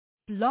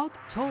Blog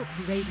Talk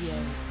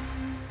Radio.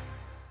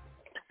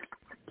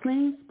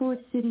 Playing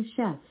Sports City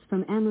Chefs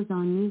from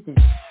Amazon Music.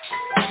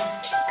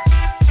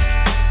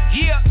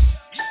 Yeah.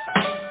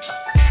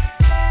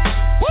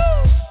 Woo.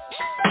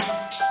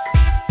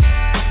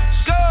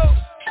 Let's go.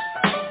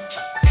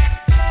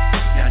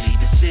 Y'all need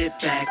to sit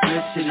back,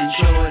 listen,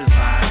 enjoy the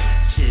vibe.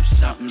 Sip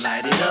something,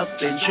 light it up,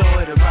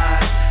 enjoy the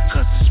ride.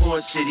 Cause the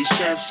Sports City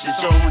Chefs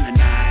is on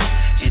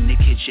tonight. In the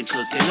kitchen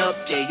cooking up,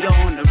 they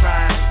on the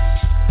rise.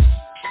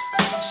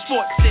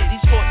 Sports City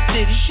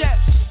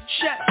Chefs,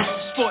 chefs.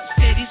 Sports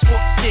City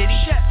Chefs,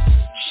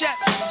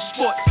 chefs.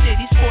 Sports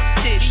City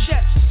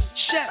Chefs,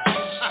 chefs.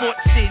 Sports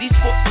City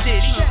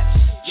chefs.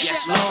 Yes,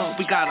 Lord,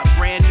 we got a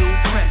brand new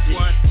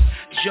president.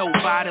 Joe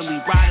Biden, we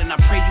riding, I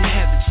pray you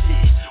heaven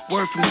sent.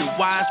 Word from the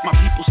wise, my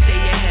people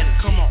stay ahead of.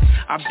 Come on,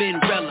 I've been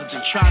relevant,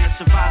 trying to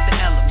survive the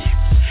elements.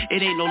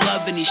 It ain't no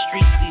love in these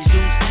streets, these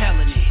dudes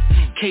telling it.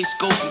 Case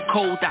go from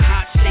cold to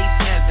hot, states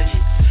evidence.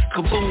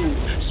 Kaboom,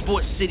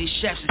 Sports City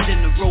Chefs is in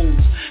the room.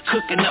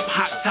 Cooking up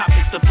hot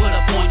topics to put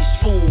up on your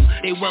spoon.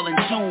 They well in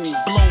tune,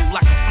 bloom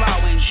like a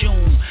flower in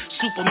June.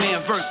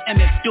 Superman vs.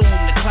 MF Doom,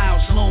 the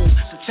clouds loom.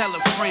 So tell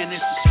a friend it's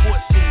the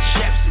Sports City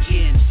Chefs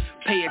again.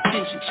 Pay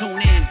attention, tune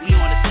in, we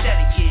on the set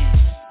again.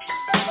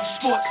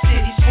 Sports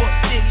City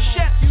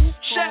Chefs,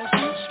 chefs.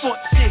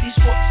 Sports City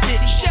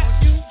chefs,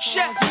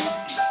 chefs.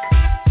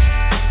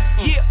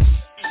 Yeah.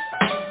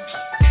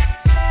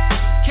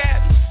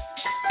 Cabby,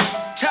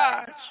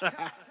 Taj.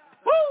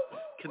 Woo!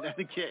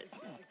 Connecticut.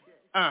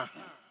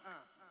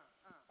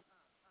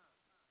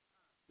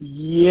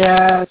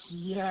 Yes.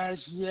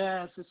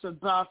 It's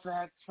about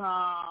that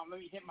time. Let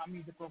me hit my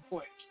music real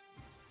quick.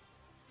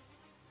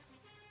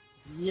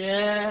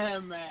 Yeah,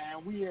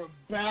 man. We are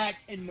back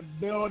in the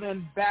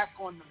building, back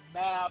on the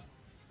map.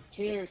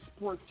 Here at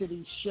Sports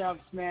City Chefs,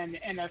 man. The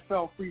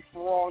NFL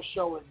Free-for-All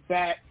show is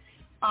back.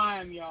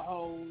 I am your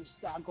host.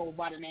 I go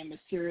by the name of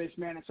Sirius,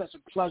 man. It's such a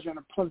pleasure and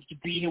a privilege to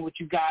be here with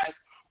you guys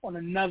on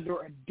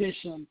another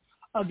edition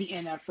of the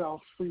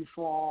NFL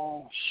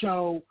Free-for-All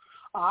show.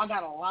 I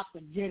got a lot to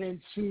get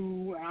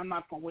into, and I'm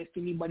not going to waste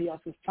anybody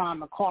else's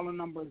time. The calling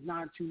number is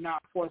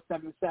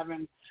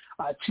 929-477-2759.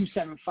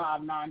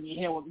 You're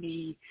here with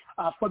me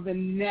for the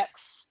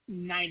next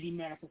 90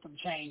 minutes or some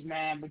change,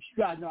 man. But you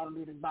guys know how to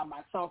do this by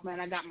myself, man.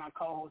 I got my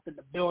co-host in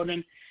the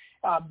building.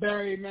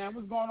 Barry, man,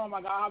 what's going on,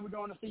 my guy? How we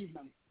doing this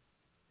evening?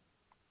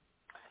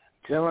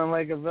 Chilling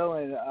like a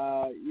villain.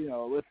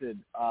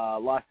 Listen,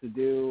 lots to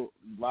do,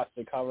 lots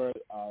to cover.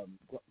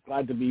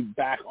 Glad to be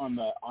back on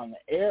the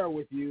air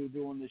with you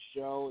doing the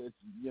show.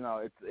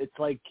 It's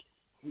like,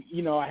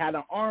 I had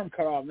an arm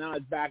cut off. Now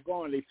it's back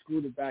on. They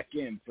screwed it back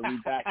in. So we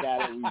back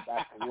at it. We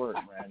back to work,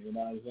 man. You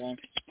know what I'm saying?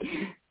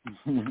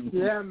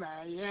 Yeah,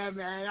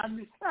 man. I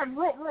mean,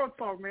 real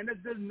talk, man.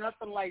 There's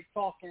nothing like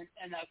talking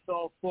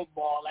NFL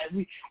football. Like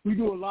we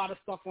do a lot of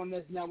stuff on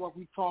this network.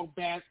 We talk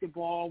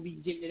basketball. We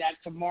get into that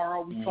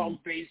tomorrow. We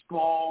talk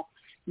baseball.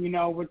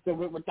 With the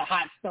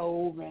hot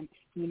stove and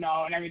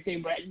and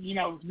everything. But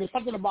there's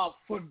something about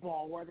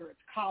football, whether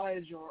it's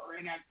college or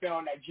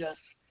NFL, that's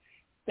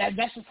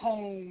just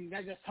home.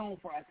 That's just home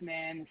for us,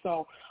 man.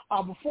 So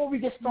before we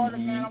get started,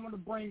 man, I want to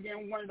bring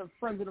in one of the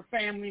friends of the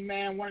family,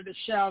 man, one of the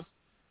chefs.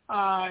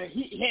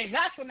 His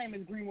actual name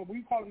is Greenwood, but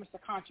we call him Mr.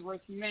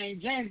 Controversy, man.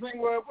 James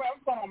Greenwood,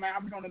 what's going on, man?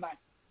 How we doing tonight?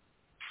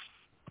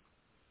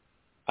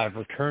 I've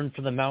returned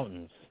from the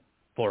mountains,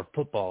 for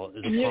football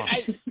is a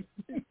promise.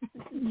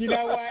 You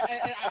know what?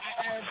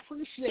 I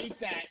appreciate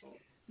that.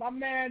 My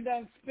man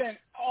done spent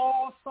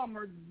all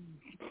summer,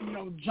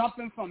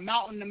 jumping from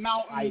mountain to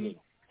mountain,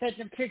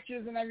 taking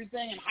pictures and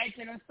everything, and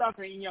hiking and stuff.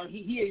 And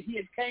he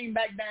had came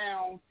back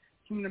down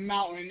from the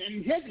mountain.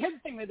 And here's the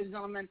thing, ladies and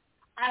gentlemen.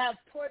 I have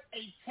put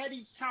a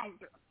Teddy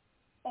counter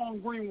on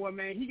Greenwood,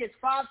 man. He gets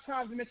 5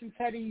 times to mention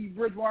Teddy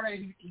Bridgewater,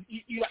 and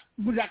he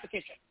moves out the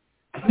kitchen.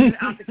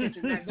 Out the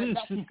kitchen.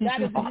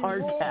 That is the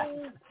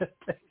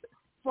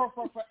rule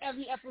for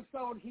every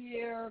episode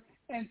here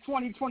in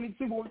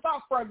 2022. But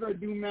without further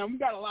ado, man, we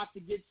got a lot to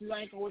get to.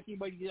 I ain't going to waste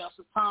anybody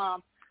else's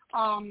time.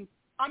 I'm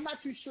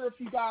not too sure if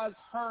you guys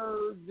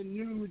heard the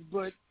news,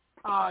 but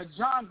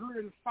John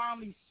Gruden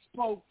finally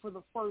spoke for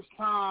the first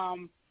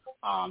time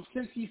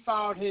since he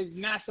filed his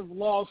massive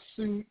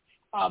lawsuit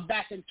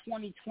back in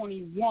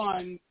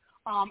 2021.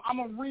 I'm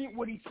going to read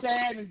what he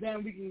said, and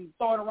then we can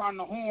throw it around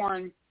the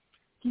horn.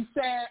 He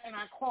said, and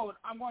I quote,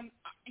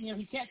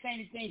 he can't say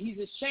anything. He's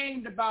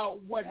ashamed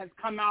about what has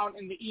come out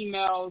in the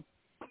emails.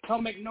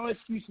 He'll make no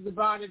excuses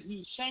about it.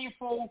 He's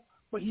shameful,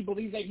 but he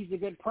believes that he's a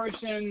good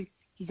person.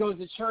 He goes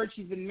to church.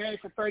 He's been married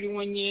for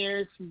 31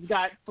 years. He's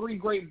got 3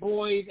 great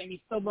boys, and he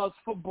still loves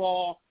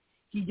football.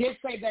 He did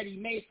say that he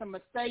made some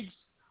mistakes.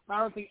 I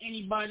don't think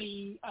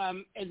anybody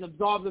is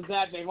absolved of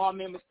that. They've all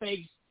made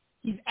mistakes.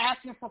 He's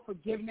asking for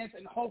forgiveness,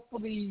 and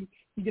hopefully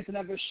he gets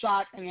another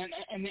shot in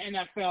the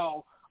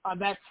NFL.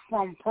 That's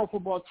from Pro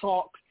Football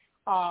Talk,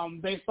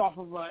 based off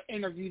of an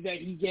interview that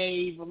he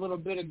gave a little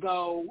bit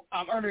ago,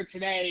 earlier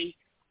today,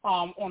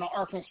 on an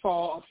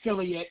Arkansas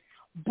affiliate.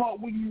 But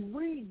when you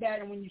read that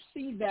and when you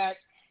see that,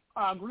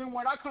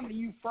 Greenwood, I come to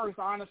you first,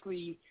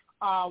 honestly.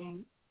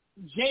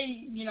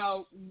 Jay,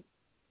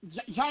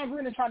 John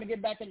Gruden is trying to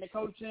get back into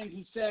coaching.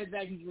 He said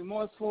that he's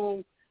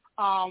remorseful.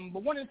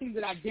 But one of the things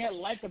that I did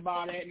like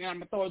about it, and I'm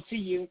going to throw it to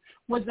you,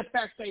 was the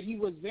fact that he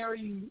was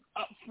very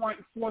upfront,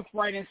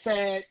 forthright, and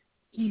said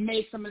he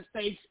made some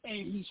mistakes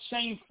and he's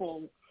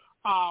shameful.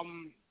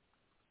 And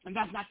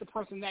that's not the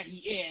person that he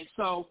is.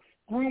 So,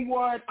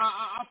 Greenwood,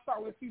 I'll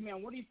start with you,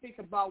 man. What do you think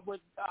about what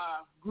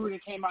Gruden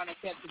came out and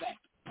said today?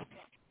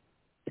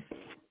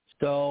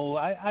 So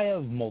I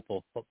have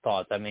multiple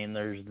thoughts. I mean,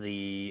 there's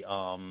the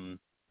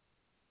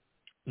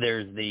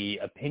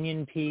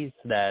opinion piece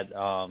that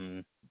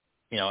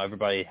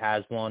everybody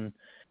has one,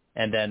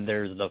 and then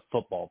there's the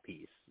football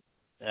piece.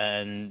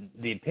 And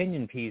the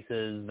opinion piece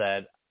is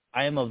that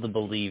I am of the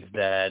belief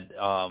that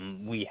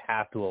we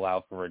have to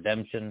allow for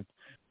redemption.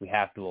 We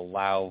have to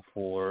allow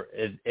for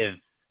if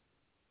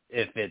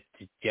it's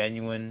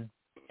genuine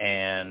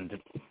and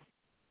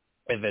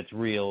if it's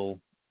real,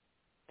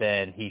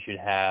 then he should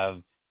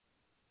have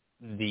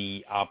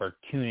the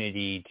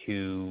opportunity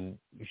to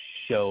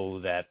show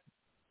that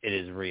it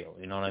is real.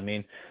 You know what I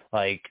mean?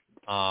 Like,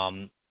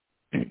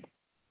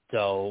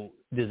 so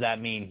does that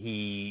mean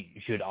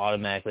he should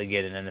automatically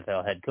get an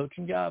NFL head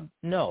coaching job?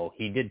 No,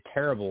 he did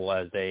terrible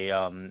as a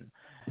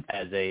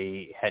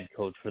head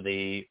coach for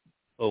the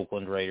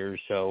Oakland Raiders,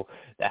 so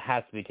that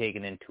has to be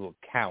taken into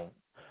account.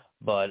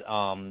 But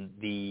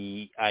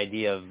the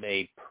idea of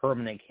a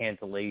permanent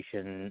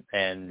cancellation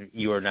and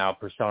you are now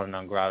persona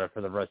non grata for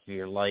the rest of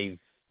your life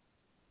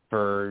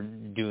for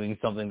doing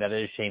something that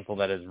is shameful,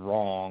 that is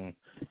wrong,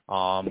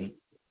 does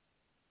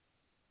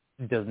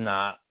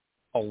not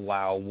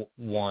allow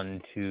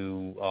one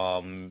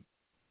to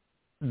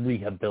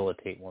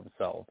rehabilitate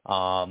oneself.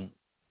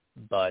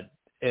 But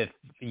if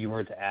you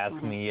were to ask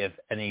me if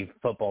any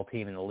football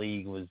team in the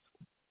league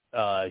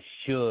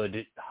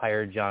should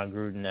hire John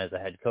Gruden as a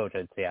head coach,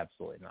 I'd say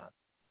absolutely not.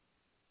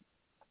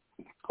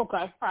 Okay.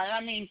 All right.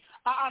 I mean,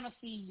 I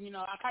honestly,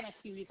 I kind of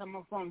see where you're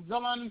coming from.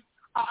 Villian,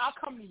 I'll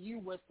come to you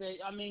with it.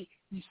 I mean,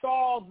 you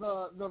saw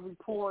the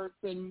reports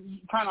and you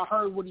kind of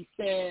heard what he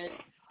said.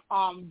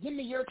 Give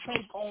me your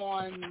take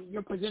on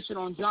your position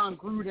on John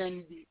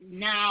Gruden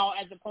now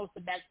as opposed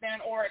to back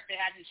then, or if it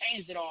hasn't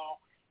changed at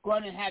all. Go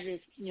ahead and have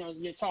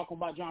your talk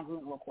about John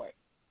Gruden real quick.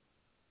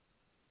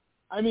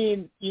 I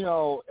mean,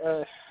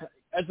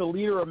 as a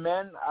leader of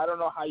men, I don't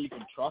know how you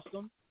can trust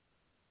him.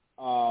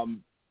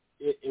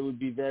 It would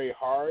be very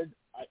hard.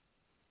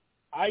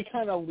 I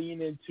kind of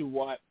lean into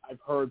what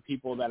I've heard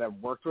people that have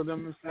worked with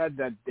him have said,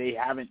 that they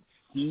haven't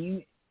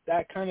seen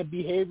that kind of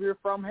behavior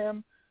from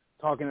him,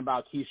 talking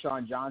about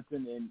Keyshawn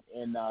Johnson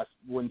and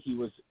when he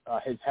was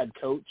his head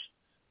coach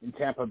in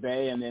Tampa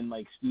Bay, and then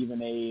like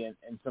Stephen A.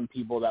 and some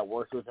people that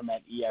worked with him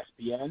at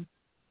ESPN.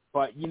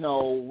 But,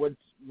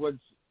 what's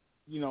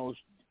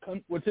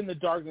in the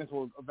darkness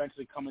will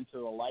eventually come into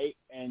the light.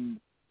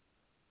 And,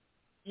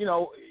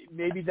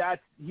 maybe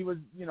he was,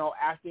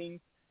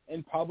 acting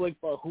in public,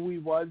 but who he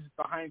was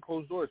behind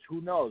closed doors,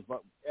 who knows?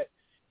 But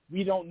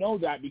we don't know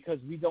that because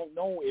we don't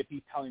know if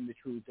he's telling the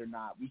truth or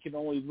not. We can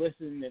only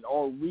listen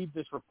or read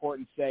this report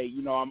and say,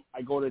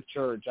 I go to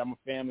church, I'm a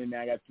family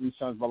man, I got 3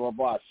 sons, blah, blah,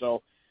 blah.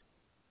 So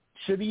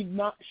should he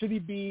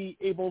be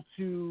able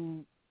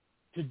to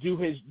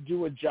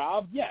do a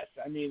job? Yes.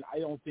 I mean, I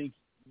don't think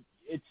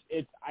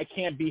I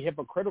can't be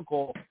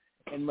hypocritical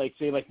and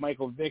say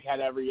Michael Vick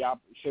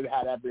should have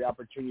had every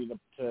opportunity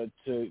to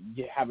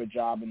have a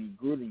job and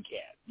Gruden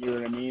can't. You know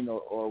what I mean,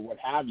 or what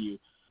have you.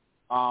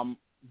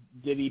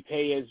 Did he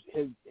pay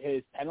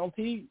his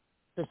penalty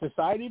to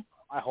society?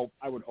 I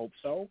would hope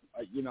so.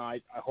 I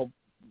hope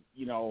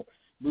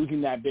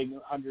losing that big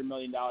 $100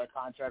 million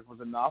contract was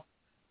enough.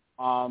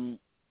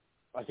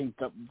 I think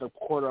the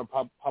court of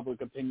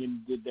public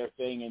opinion did their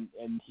thing,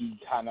 and he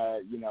kind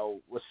of,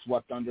 was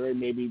swept under it,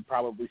 maybe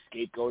probably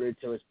scapegoated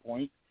to his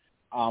point.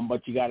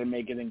 But you got to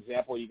make an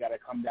example. You got to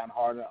come down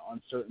hard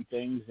on certain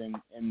things,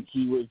 and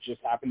he was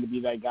just happened to be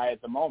that guy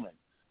at the moment.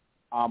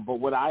 But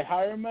would I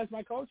hire him as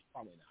my coach?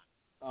 Probably not.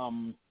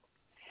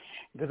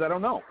 Because I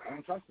don't know. I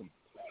don't trust him.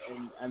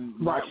 And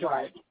why should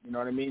I? You know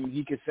what I mean?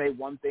 He could say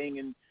one thing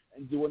and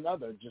do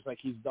another, just like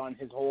he's done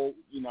his whole,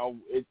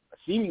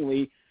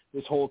 seemingly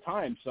this whole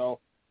time. So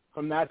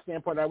from that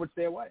standpoint, I would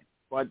stay away.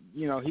 But,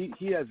 he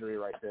has every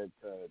right to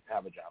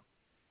have a job.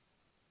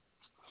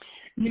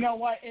 You know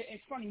what?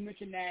 It's funny you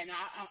mentioned that, and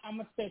I'm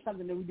going to say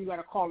something that we do got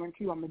to call in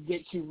too. I'm going to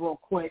get to real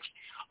quick.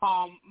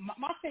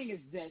 My thing is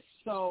this.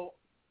 So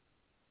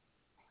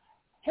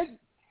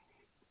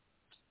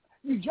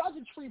you judge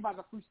a tree by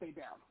the fruits they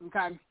bear,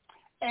 okay?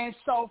 And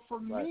so for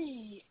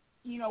me,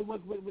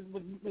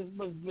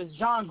 with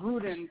John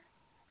Gruden,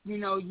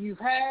 you've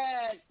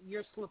had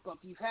your slip-up,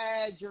 you've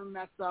had your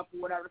mess-up,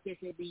 whatever the case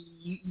may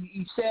be.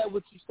 You said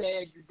what you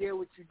said, you did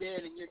what you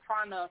did, and you're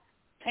trying to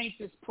paint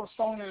this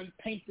persona and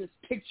paint this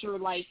picture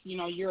like,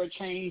 you're a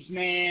changed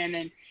man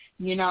and,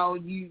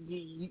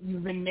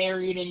 you've been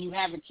married and you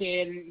have a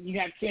kid and you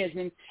have kids.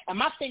 And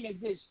my thing is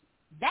this,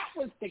 that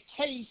was the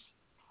case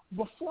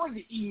before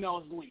the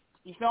emails leaked.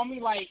 You feel me?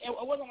 Like, it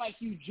wasn't like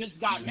you just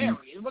got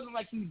married. It wasn't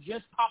like you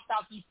just popped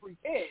out these 3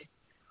 kids.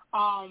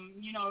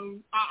 You know,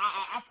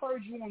 I've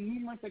heard you on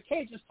numerous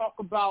occasions talk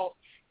about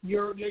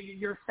your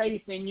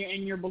faith and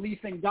your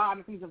belief in God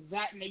and things of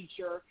that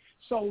nature.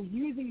 So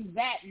using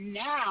that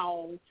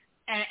now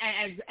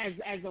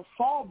as a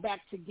fallback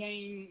to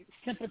gain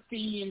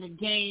sympathy and to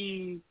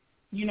gain,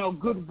 you know,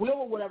 goodwill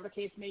or whatever the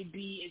case may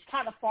be, is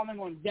kind of falling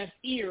on deaf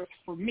ears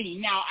for me.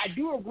 Now, I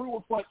do agree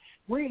with what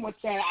Greenwood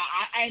said.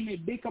 I am a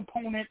big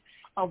component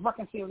of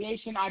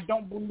reconciliation. I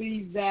don't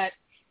believe that,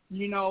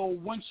 you know,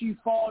 once you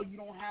fall, you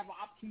don't have an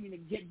opportunity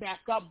to get back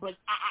up. But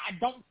I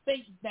don't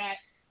think that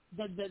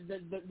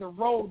the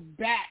road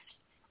back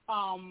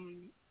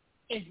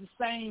is the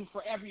same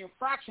for every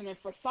infraction. And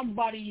for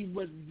somebody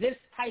with this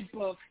type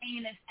of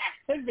heinous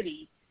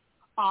activity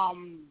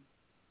and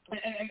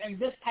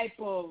this type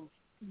of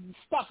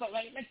stuff,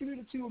 like you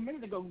alluded to a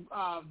minute ago,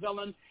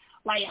 Villian,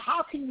 like,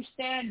 how can you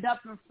stand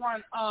up in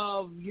front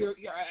of your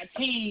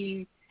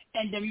team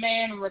and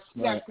demand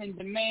respect and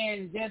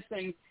demand this,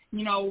 and,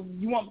 you know,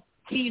 you want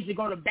teams to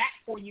go to bat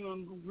for you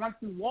and run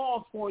through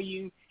walls for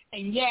you,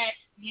 and yet,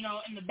 you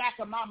know, in the back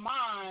of my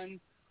mind,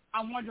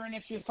 I'm wondering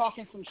if you're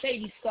talking some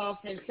shady stuff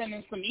and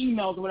sending some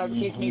emails or whatever the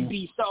case may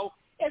be. So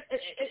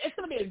it's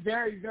going to be a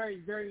very,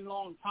 very, very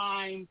long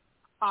time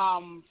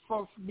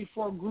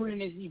before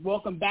Gruden is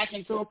welcomed back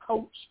into a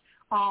coach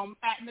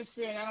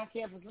atmosphere. And I don't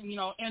care if it's, you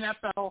know,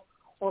 NFL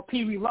or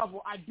Pee Wee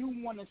level. I do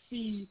want to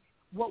see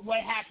what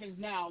happens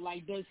now.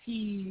 Like, does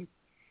he,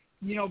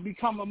 you know,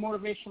 become a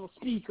motivational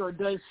speaker?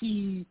 Does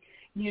he,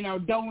 you know,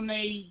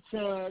 donate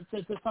to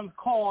some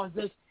cause?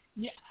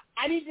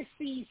 I need to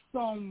see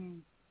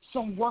some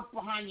work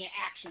behind your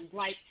actions.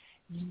 Like,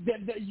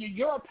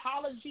 your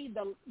apology,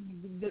 the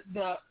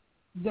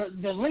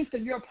length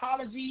of your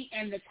apology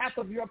and the type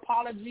of your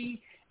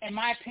apology, in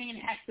my opinion,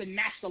 has to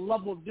match the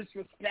level of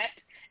disrespect.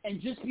 And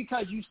just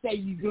because you say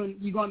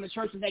you're going to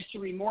church and that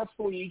you're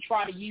remorseful and you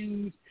try to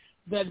use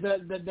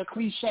the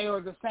cliche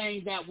or the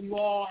saying that we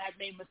all have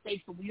made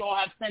mistakes, but we all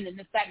have sinned and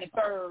this, that, and the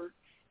third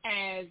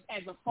as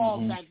a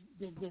fault that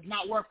does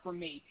not work for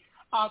me.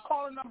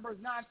 Caller number is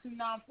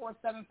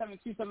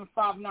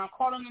 929-477-2759.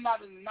 Calling in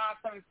out in the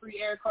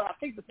 973 area code. I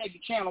think the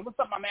Navy channel. What's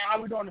up, my man?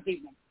 How we doing this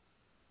evening?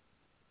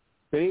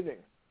 Good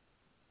evening.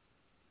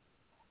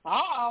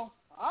 Uh-oh.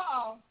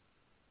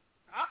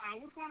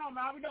 What's going on,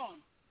 man? How we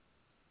doing?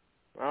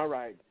 All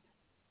right.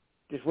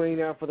 Just waiting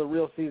now for the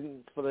real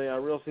season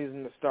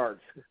to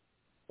start.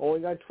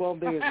 Only got 12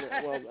 days.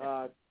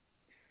 Well,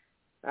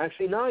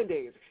 actually 9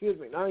 days.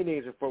 9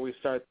 days before we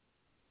start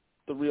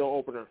the real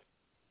opener.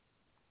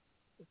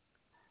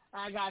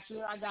 I got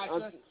you.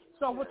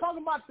 So we're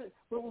talking about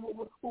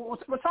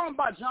we're talking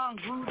about John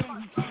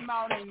Gruden. He came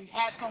out and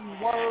had some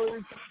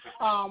words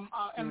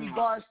in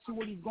regards to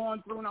what he's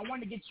going through, and I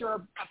wanted to get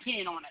your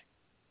opinion on it.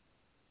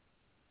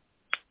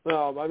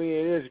 Well, I mean,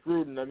 it is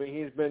Gruden. I mean,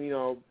 he's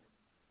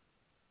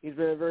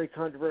been a very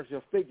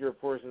controversial figure, of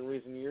course, in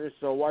recent years.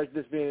 So why should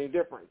this be any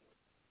different?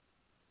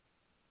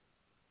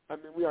 I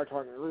mean, we are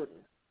talking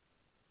Gruden.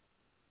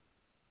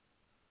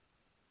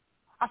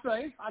 I feel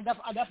you. I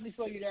definitely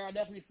feel you there. I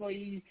definitely feel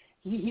you.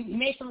 He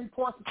made some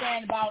reports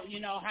saying about, you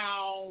know,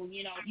 how,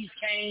 you know, he's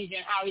changed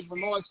and how he's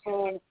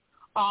remorseful.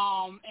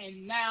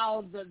 And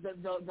now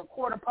the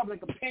court of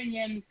public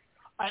opinion,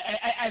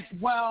 as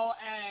well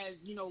as,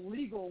 you know,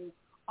 legal,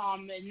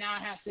 and now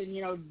has to,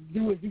 you know,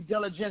 do his due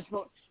diligence.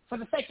 But for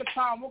the sake of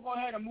time, we'll go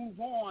ahead and move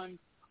on.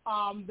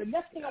 The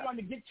next thing I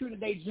wanted to get to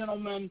today,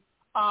 gentlemen,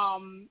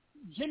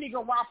 Jimmy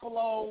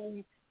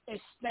Garoppolo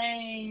is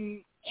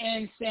staying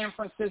in San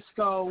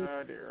Francisco.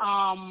 Oh, dear.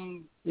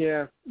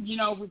 Yeah. You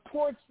know,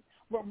 reports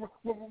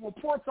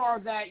are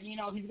that, you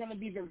know, he's going to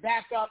be their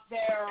backup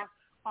there.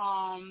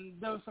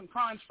 There was some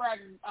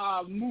contract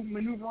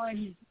maneuvering.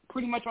 He's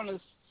pretty much on a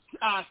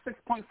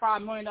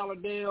 $6.5 million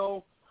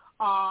deal.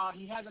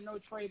 He has a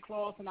no-trade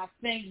clause, and I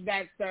think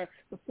that the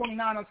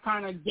 49ers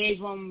kind of gave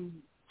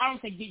him, I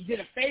don't think he did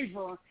a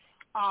favor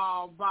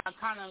by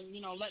kind of,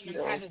 you know, letting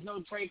him have his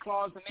no-trade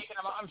clause and making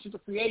him an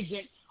unrestricted free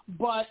agent.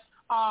 But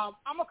I'm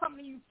going to come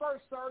to you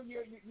first, sir,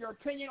 your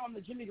opinion on the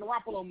Jimmy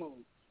Garoppolo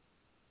move.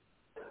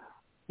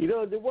 You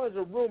know, there was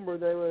a rumor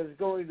that it was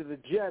going to the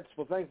Jets.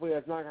 Well, thankfully,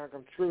 that's not going to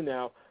come true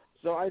now.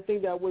 So I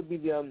think that would be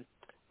the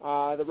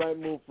right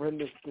move for him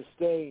to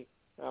stay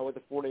with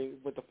the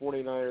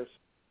 49ers.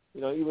 You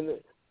know, even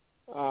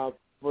for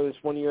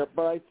this 1 year.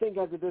 But I think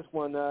after this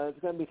one, it's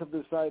going to be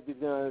something to decide if he's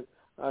going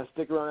to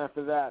stick around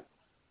after that,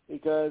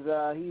 because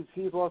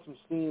he's lost some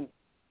steam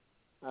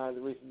in the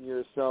recent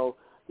years. So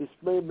this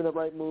may have been the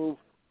right move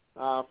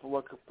for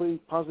what could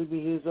possibly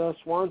be his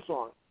swan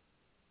song.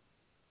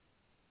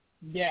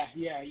 Yeah.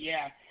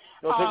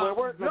 Don't take my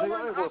word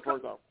for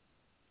it, though.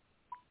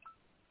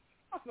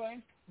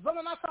 Okay.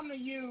 Villian, I come to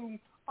you.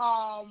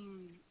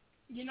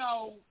 You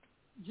know,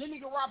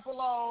 Jimmy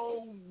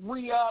Garoppolo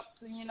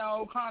re-ups, you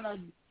know, kind of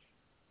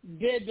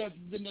did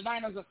the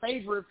Niners a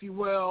favor, if you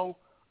will.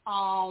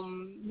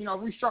 You know,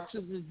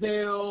 restructures his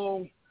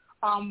deal.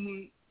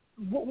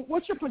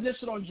 What's your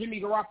position on Jimmy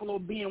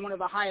Garoppolo being one of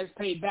the highest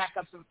paid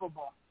backups in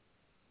football?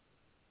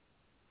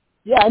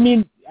 Yeah, I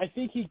mean, I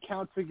think he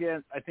counts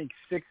against, I think,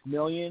 $6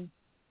 million,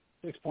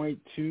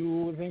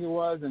 6.2, I think it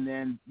was, and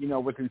then,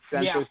 with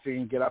incentives, he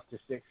can get up to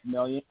 $16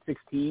 million.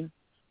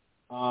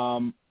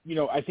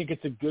 I think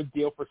it's a good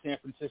deal for San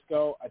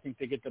Francisco. I think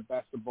they get the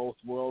best of both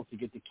worlds. They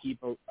get to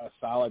keep a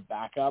solid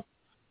backup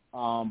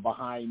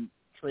behind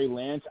Trey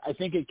Lance. I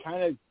think it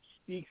kind of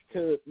speaks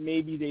to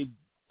maybe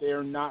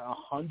they're not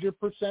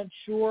 100%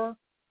 sure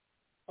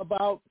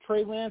about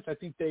Trey Lance. I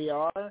think they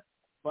are,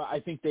 but I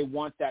think they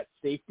want that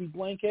safety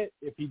blanket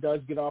if he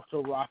does get off to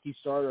a rocky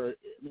start. Or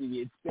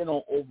it's been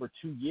over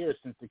 2 years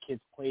since the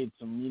kid's played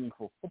some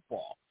meaningful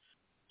football.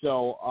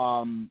 So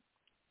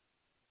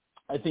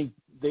I think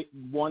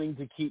wanting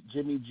to keep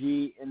Jimmy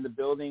G in the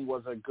building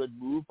was a good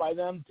move by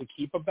them to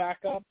keep a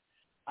backup.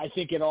 I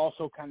think it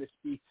also kind of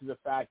speaks to the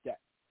fact that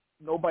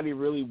nobody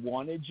really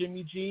wanted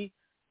Jimmy G,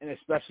 and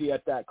especially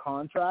at that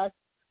contract.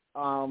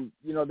 The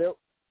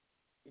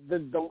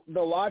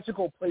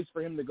logical place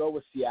for him to go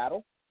was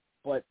Seattle,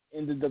 but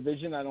in the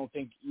division, I don't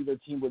think either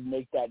team would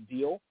make that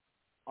deal.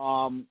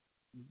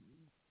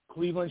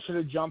 Cleveland should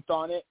have jumped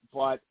on it,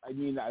 but I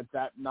mean, at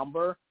that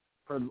number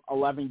for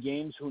 11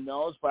 games, who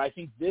knows? But I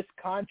think this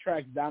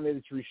contract, now that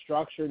it's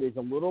restructured, is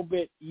a little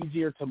bit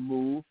easier to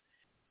move.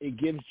 It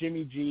gives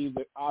Jimmy G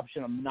the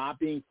option of not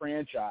being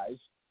franchised,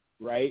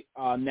 right,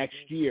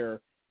 next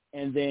year.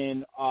 And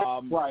then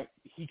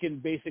he can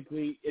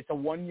basically – it's a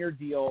 1-year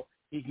deal.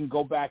 He can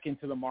go back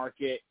into the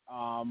market.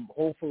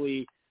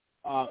 Hopefully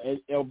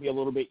it'll be a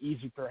little bit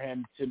easy for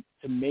him to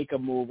make a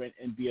move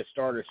and be a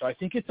starter. So I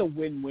think it's a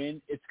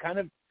win-win. It's kind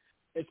of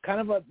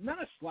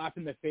not a slap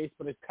in the face,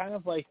 but it's kind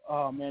of like,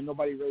 oh, man,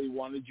 nobody really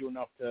wanted you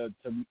enough to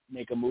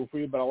make a move for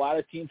you. But a lot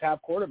of teams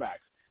have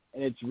quarterbacks,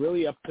 and it's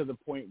really up to the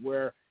point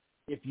where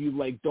if you,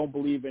 don't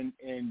believe in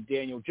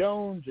Daniel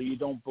Jones or you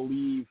don't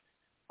believe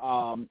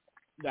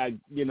that,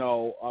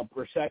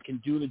 Brissett can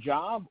do the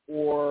job,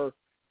 or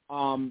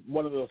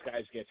one of those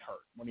guys gets hurt.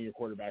 One of your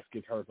quarterbacks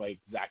gets hurt, like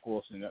Zach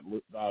Wilson, that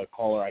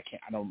caller, I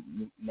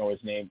don't know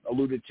his name,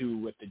 alluded to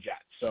with the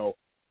Jets. So,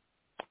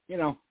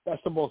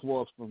 best of both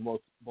worlds for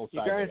both sides.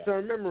 You guys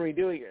don't remember me,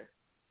 do you?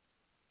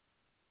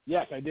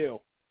 Yes, I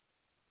do.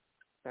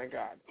 Thank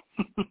God.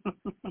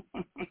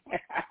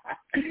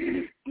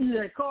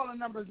 Yeah, calling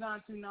number is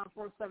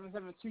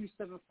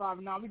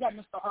 929-477-2759. We got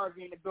Mr.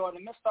 Harvey in the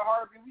building. Mr.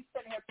 Harvey, we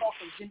sitting here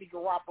talking Jimmy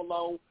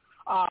Garoppolo.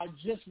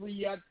 Just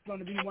re-upped, going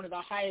to be one of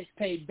the highest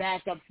paid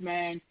backups,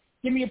 man.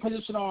 Give me a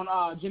position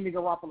on Jimmy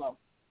Garoppolo.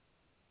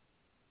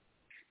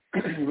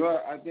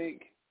 Well, I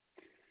think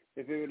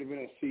if it would have been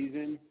a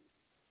season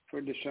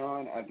for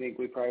Deshaun, I think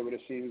we probably would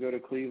have seen him go to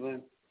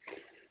Cleveland.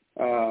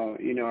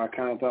 I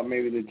kind of thought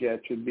maybe the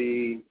Jets would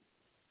be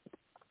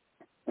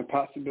a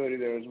possibility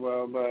there as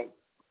well. But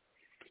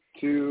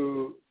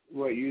to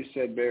what you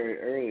said, Barry,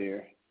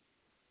 earlier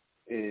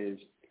is,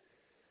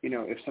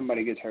 if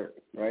somebody gets hurt,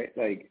 right?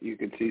 Like you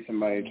could see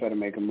somebody try to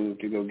make a move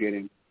to go get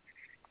him,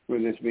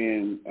 with this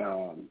being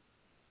a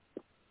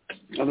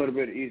little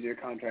bit easier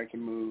contract to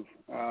move.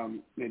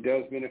 It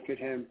does benefit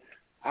him.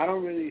 I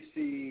didn't really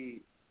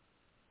see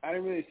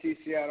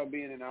Seattle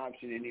being an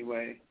option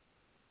anyway,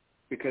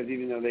 because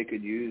even though they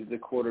could use the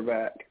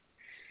quarterback,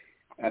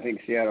 I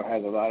think Seattle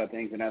has a lot of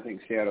things, and I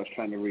think Seattle's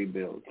trying to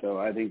rebuild. So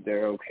I think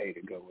they're okay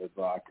to go with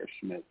Locke or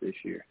Smith this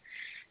year,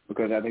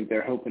 because I think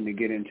they're hoping to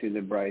get into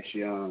the Bryce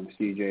Young,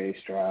 C.J.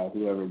 Stroud,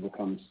 whoever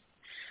becomes,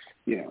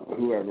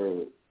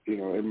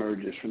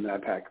 emerges from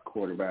that pack of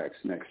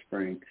quarterbacks next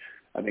spring.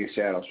 I think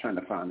Seattle's trying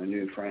to find a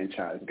new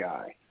franchise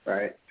guy,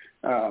 right?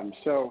 But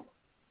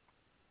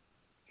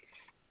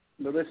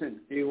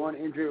listen, you're one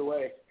injury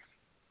away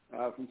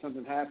from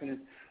something happening.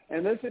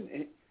 And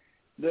listen,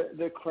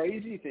 the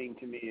crazy thing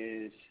to me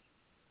is,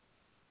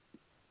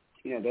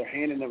 they're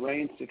handing the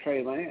reins to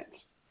Trey Lance.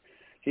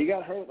 He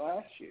got hurt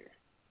last year.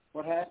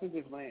 What happens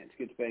if Lance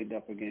gets banged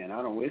up again?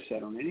 I don't wish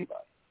that on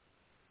anybody.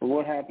 But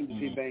what happens if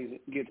he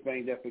gets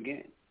banged up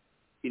again?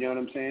 You know what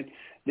I'm saying?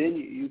 Then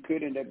you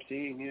could end up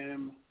seeing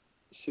him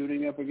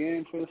suiting up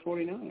again for the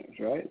 49ers,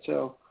 right?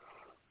 So,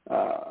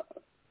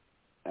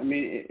 it'll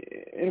be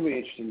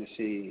interesting to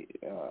see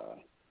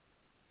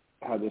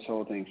how this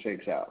whole thing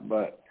shakes out.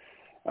 But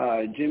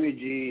Jimmy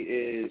G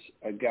is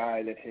a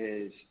guy that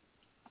has,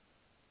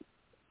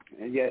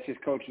 and yes, his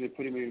coaches have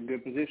put him in a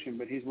good position,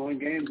 but he's won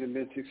games and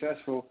been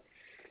successful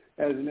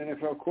as an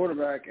NFL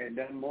quarterback and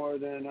done more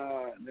than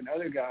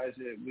other guys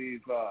that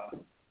we've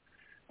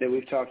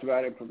talked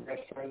about and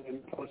progressed further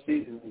in the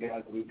postseason, and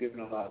guys that we've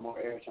given a lot more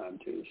airtime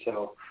to.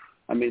 So,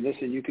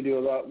 listen, you could do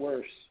a lot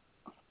worse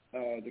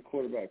the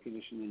quarterback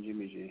position than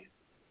Jimmy G.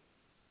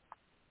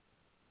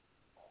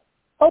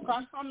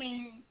 Okay, I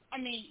mean,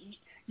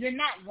 you're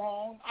not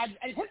wrong.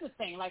 Here's the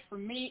thing, like for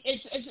me,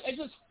 it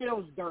just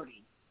feels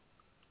dirty.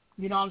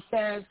 You know what I'm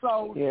saying?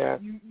 So yeah.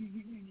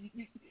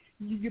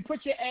 You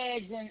put your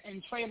eggs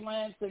in Trey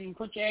Lance and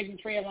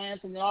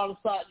then all of a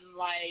sudden,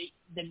 like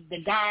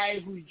the guy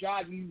whose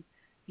job you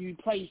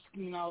place,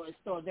 is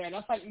still there.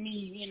 That's like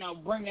me,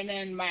 bringing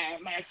in my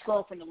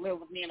ex-girlfriend to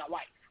live with me and a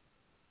wife.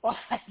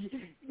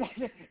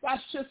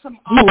 That's just some.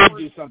 You would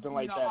do something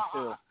like that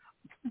too.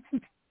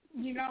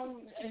 You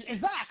know,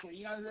 exactly.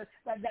 You know,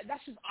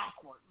 that's just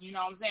awkward. You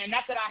know what I'm saying?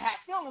 Not that I have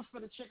feelings for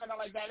the chick or nothing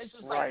like that. It's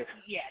just like,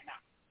 yeah, no.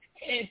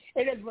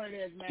 It is what it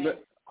is, man.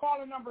 But,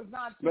 calling number is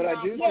 929. But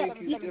I do think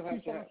you still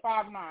have to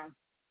have.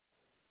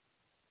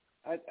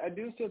 I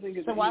do still think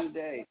at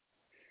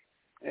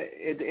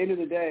the end of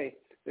the day,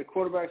 the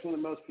quarterback's one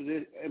of the most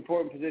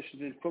important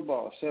positions in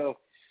football. So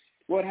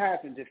what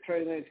happens if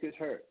Trey Lance gets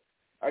hurt?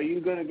 Are you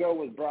going to go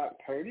with Brock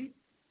Purdy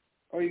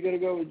or are you going to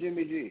go with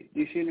Jimmy G? Do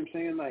you see what I'm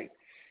saying? Like,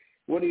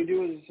 what do you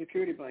do as a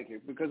security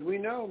blanket? Because we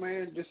know,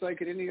 man, just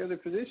like at any other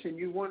position,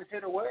 you one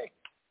hit away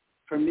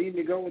from needing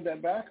to go with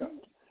that backup.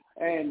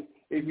 And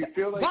if you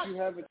feel like you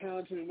have a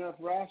talented enough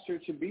roster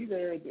to be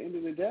there at the end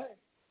of the day,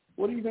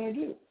 what are you going to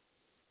do?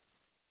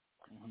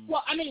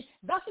 Well, I mean,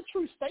 that's a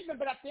true statement,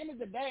 but at the end of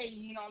the day,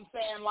 you know what I'm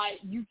saying, like,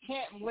 you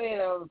can't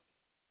live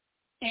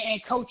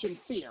and coach in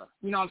fear,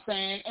 you know what I'm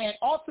saying? And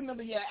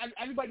ultimately, yeah,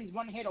 everybody's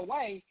one hit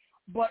away,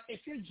 but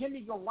if you're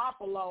Jimmy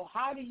Garoppolo,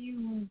 how do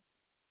you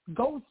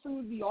go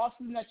through the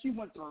offseason that you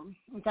went through,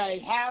 okay,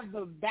 have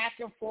the back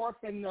and forth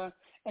and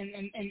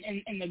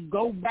the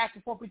go back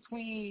and forth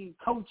between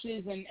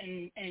coaches and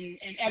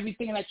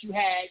everything that you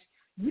had?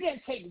 You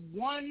didn't take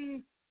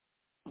one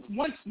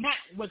snap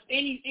with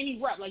any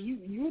rep. Like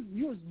you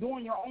was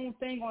doing your own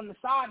thing on the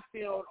side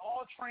field,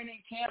 all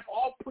training camp,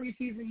 all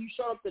preseason. You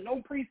showed up to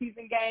no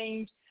preseason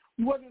games.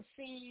 You wasn't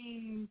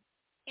seen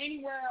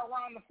anywhere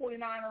around the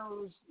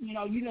 49ers. You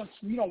know, you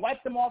don't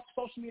wipe them off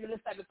social media, this,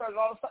 that, the third.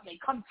 All of a sudden they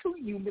come to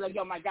you and be like,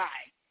 yo, my guy,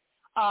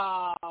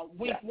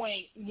 wink,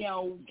 wink, you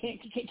know,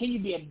 can you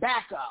be a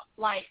backup?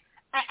 Like,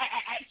 at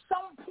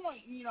some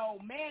point, you know,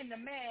 man to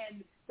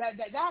man, that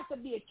has to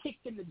be a kick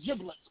in the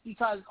giblets,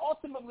 because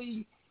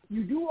ultimately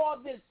you do all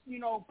this, you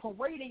know,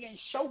 parading and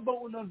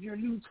showboating of your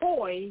new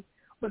toy,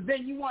 but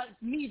then you want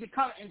me to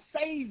come and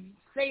save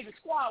the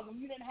squad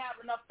when you didn't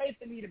have enough faith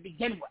in me to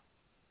begin with.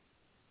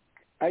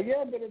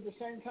 Yeah, but at the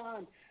same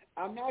time,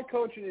 I'm not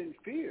coaching in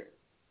fear,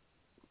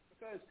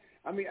 because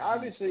I mean,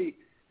 obviously,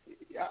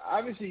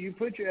 you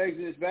put your eggs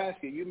in this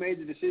basket. You made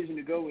the decision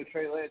to go with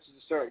Trey Lance as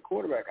a starting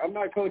quarterback. I'm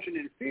not coaching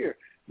in fear,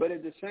 but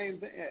at the same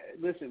thing,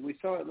 listen, we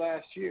saw it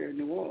last year in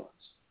New Orleans.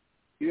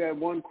 You had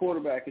one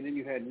quarterback, and then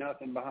you had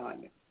nothing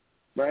behind him,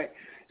 right?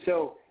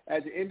 So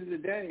at the end of the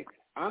day,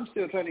 I'm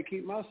still trying to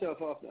keep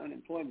myself off the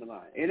unemployment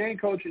line. It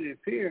ain't coaching in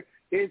fear.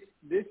 This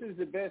is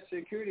the best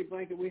security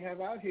blanket we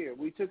have out here.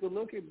 We took a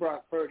look at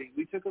Brock Purdy.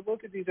 We took a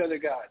look at these other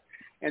guys,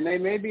 and they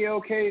may be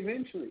okay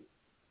eventually.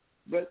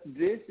 But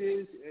this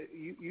is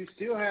you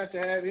still have to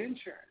have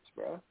insurance,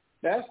 bro.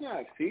 That's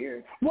not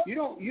fear. What? You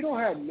don't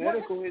have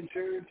medical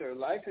insurance or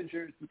life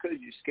insurance because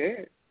you're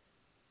scared.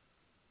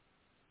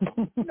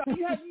 No,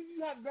 you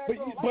have very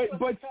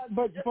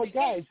but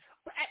guys.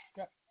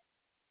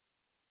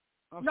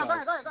 Go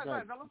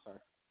ahead, Villa. I'm sorry.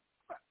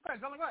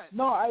 Go ahead.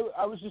 No,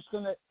 I was just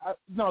gonna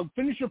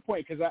finish your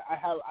point, because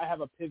I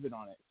have a pivot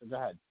on it. So go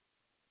ahead.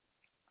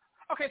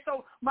 Okay,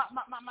 so my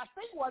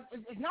thing was,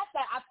 it's not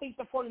that I think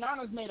the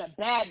 49ers made a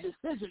bad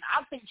decision.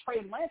 I think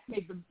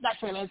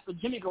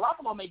Jimmy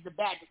Garoppolo made the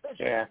bad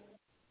decision. Yeah.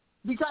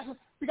 Because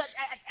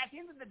at the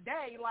end of the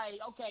day, like,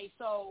 okay,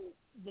 so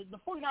the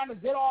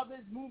 49ers did all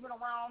this moving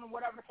around and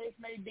whatever the case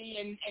may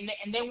be,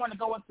 and they want to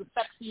go with the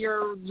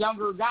sexier,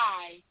 younger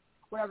guy,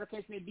 whatever the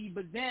case may be.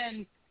 But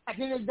then at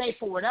the end of the day,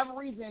 for whatever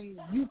reason,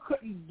 you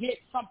couldn't get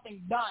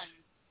something done.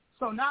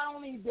 So not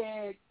only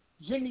did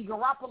Jimmy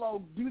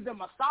Garoppolo do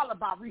them a solid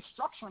by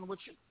restructuring,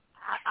 which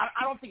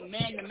I don't think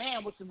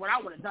man-to-man, which is what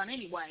I would have done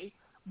anyway.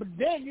 But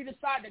then you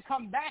decide to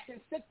come back and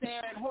sit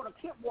there and hold a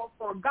clipboard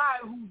for a guy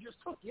who just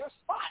took your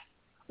spot.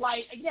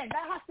 Like, again,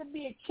 that has to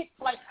be a kick.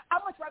 Like,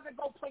 I'd much rather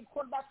go play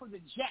quarterback for the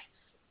Jets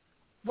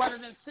rather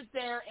than sit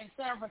there in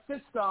San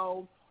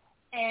Francisco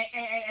and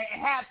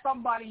have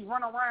somebody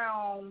run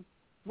around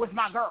with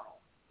my girl.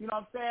 You know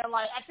what I'm saying?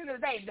 Like, at the end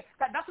of the day,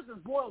 that's what this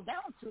boils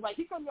down to. Like,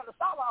 he's going to be on the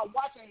sideline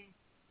watching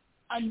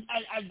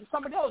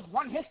somebody else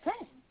run his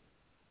team.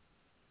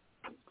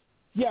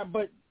 Yeah,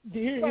 but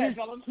here's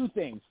two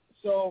things.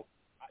 So,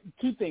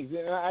 two things,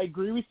 and I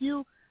agree with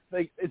you.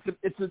 Like,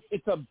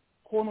 it's a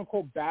quote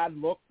unquote bad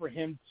look for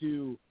him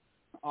to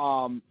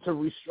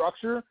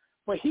restructure,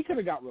 but he could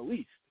have got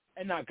released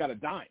and not got a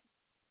dime.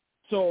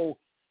 So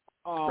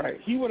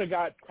he would have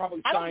got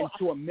probably signed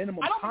to a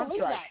minimum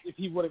contract if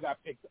he would have got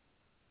picked up.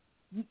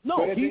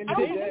 No, they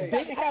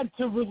had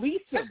to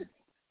release him.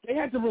 They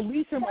had to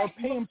release him or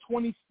pay him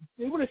 $20.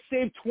 They would have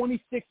saved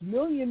 $26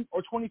 million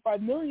or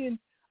 $25 million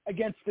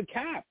against the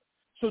cap.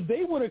 So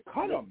they would have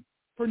cut him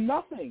for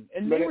nothing,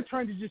 and they were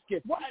trying to just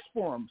get cash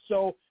for him.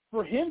 So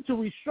for him to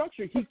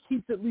restructure, he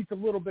keeps at least a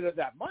little bit of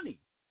that money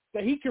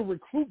that he can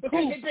recoup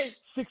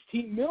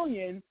 $16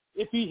 million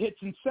if he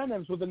hits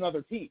incentives with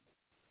another team.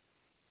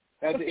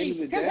 At the end of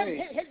the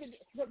day,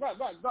 go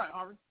ahead,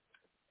 Harvey.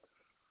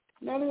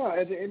 No.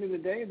 At the end of the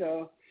day,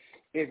 though,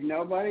 if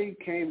nobody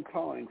came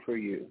calling for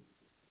you,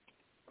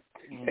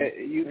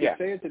 you can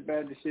say it's a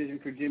bad decision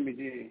for Jimmy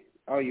G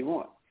all you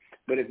want.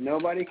 But if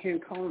nobody came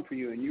calling for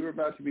you and you were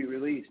about to be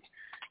released,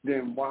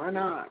 then why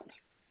not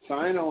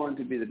sign on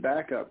to be the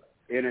backup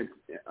in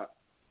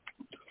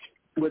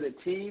with a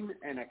team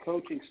and a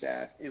coaching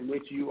staff in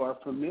which you are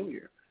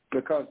familiar.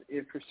 Because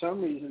if for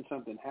some reason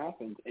something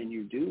happens and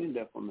you do end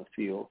up on the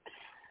field,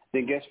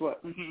 then guess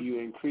what? Mm-hmm. You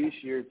increase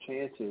your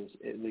chances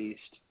at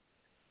least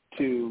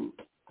to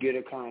get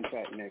a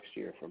contract next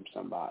year from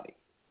somebody.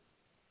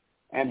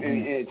 And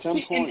at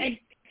some point,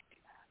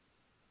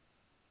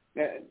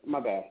 my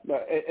bad,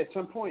 but at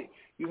some point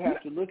you have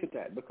to look at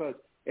that, because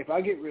if I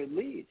get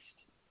released,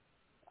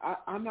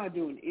 I'm not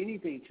doing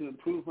anything to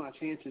improve my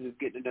chances of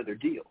getting another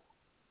deal.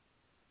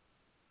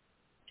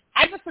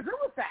 I disagree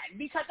with that,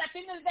 because at the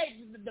end of the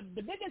day,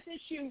 the biggest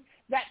issue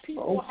that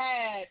people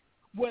had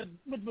with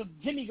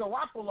Jimmy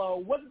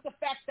Garoppolo wasn't the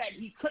fact that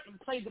he couldn't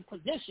play the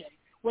position,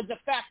 was the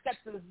fact that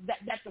the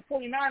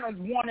 49ers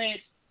wanted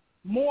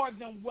more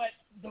than what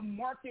the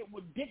market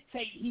would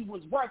dictate he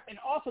was worth, and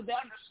also they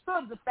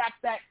understood the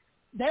fact that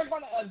they're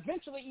going to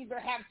eventually either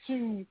have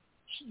to,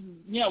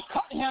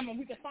 cut him and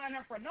we can sign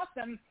him for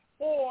nothing,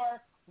 or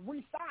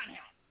re-sign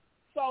him.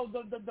 So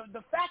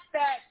the fact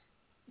that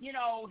he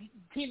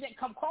didn't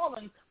come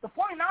calling, the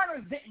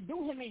 49ers didn't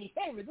do him any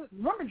favors.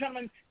 Remember,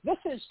 gentlemen, this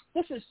is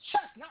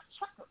chess, not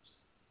checkers.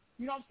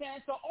 You know what I'm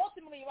saying? So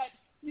ultimately, like,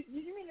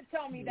 you mean to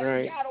tell me that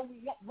Seattle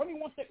really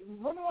wants to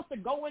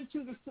go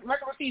into the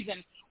regular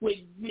season with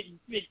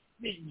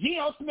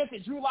Geno Smith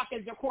and Drew Lock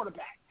as their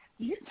quarterback?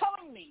 So you're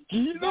telling me are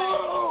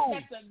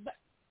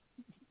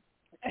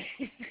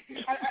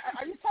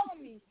you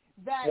telling me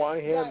that why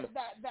him?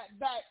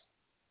 That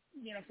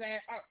you know what I'm saying?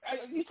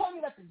 Are you telling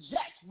me that the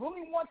Jets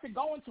really want to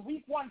go into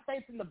Week 1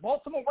 facing the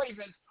Baltimore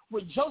Ravens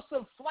with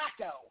Joseph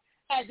Flacco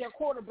as their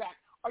quarterback?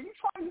 Are you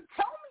trying to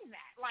tell me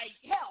that? Like,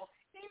 hell,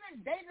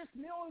 even Davis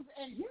Mills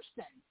and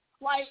Houston.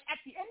 Like, at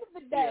the end of the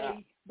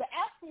day, the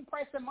asking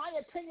price, in my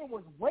opinion,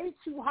 was way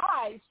too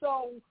high.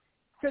 So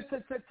to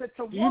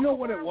do you know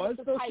what it was,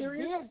 though,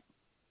 Sirius?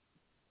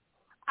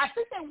 I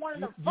think they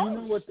wanted a first. Do you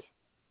know what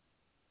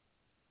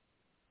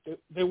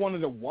they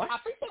wanted a what? I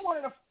think they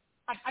wanted a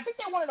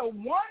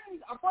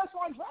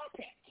first-round draft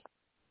pick.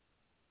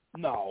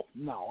 No,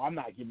 I'm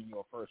not giving you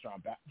a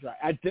first-round draft.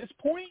 At this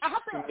point,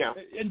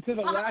 into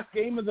the last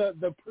game of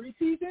the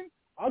preseason,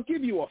 I'll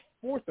give you a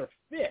fourth or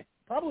fifth,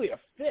 probably a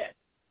fifth,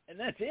 and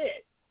that's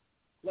it.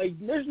 Like,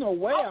 there's no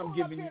way I'm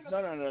giving you –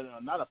 no,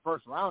 not a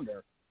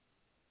first-rounder.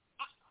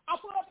 I'll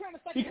put it up here in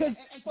a second. Because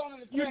and throw in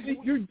the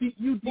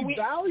you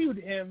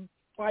devalued him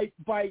by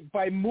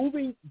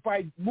moving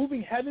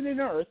heaven and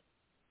earth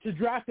to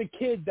draft a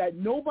kid that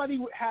nobody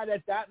had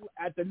at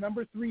the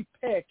number 3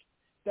 pick,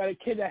 that a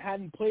kid that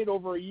hadn't played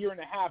over a year and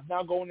a half,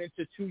 now going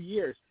into 2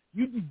 years.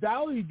 You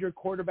devalued your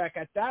quarterback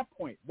at that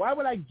point. Why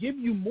would I give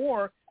you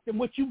more than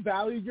what you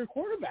valued your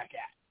quarterback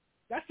at?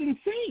 That's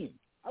insane.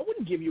 I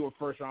wouldn't give you a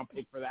first-round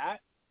pick for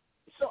that.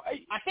 So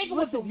I think it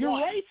was you're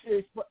right,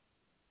 sis, but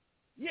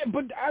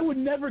I would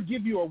never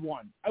give you a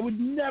 1. I would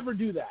never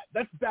do that.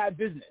 That's bad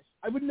business.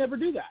 I would never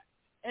do that.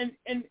 And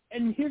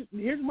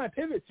here's my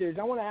pivot, sis.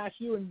 I want to ask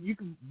you, and you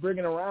can bring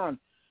it around.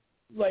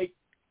 Like,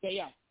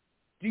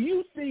 do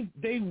you think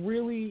they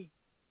really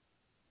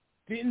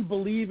didn't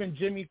believe in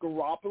Jimmy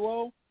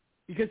Garoppolo?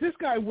 Because this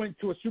guy went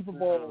to a Super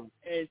Bowl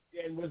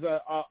and was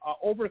a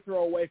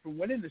overthrow away from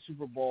winning the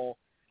Super Bowl.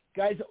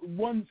 Guys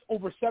won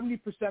over 70%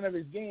 of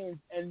his games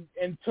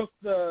and took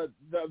the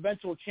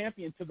eventual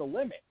champion to the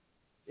limit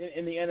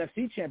in the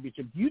NFC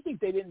Championship. Do you think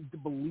they didn't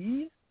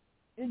believe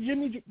in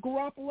Jimmy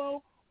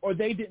Garoppolo, or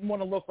they didn't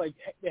want to look like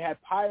they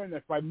had pie in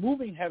their by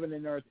moving heaven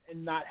and earth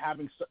and not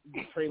having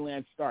Trey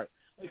Lance start?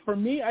 Like, for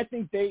me, I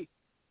think they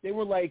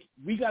were like,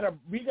 we gotta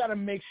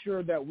make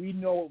sure that we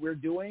know what we're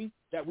doing,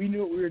 that we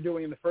knew what we were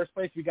doing in the first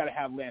place. We got to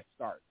have Lance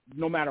start,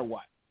 no matter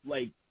what.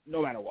 Like,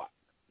 no matter what,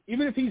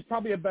 even if he's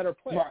probably a better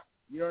player. Right.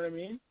 You know what I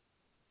mean?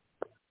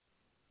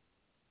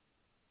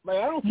 Like,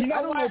 I don't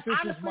know if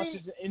it's as much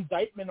as an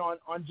indictment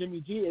on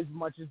Jimmy G as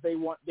much as they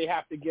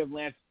have to give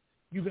Lance.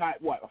 You got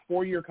a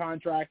 4-year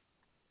contract,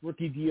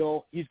 rookie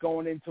deal. He's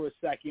going into a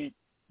second.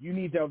 You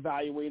need to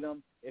evaluate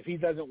him. If he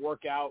doesn't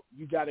work out,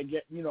 you got to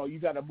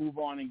move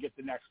on and get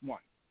the next one.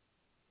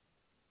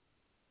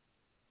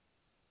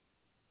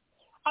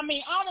 I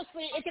mean,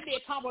 honestly, it could be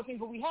a combo thing,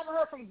 but we haven't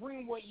heard from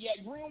Greenwood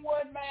yet.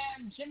 Greenwood,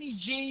 man, Jimmy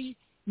G,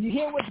 you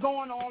hear what's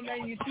going on,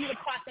 man. You see the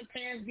pots and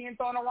pans being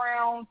thrown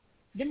around.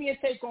 Give me a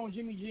take on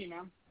Jimmy G,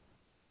 man.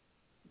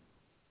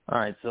 All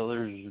right, so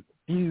there's a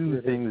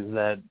few things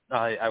that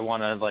I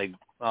want to,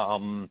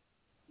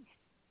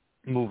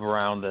 move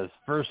around this.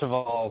 First of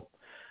all,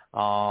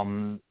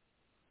 I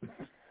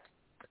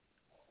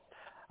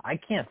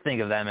can't think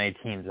of that many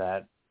teams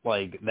that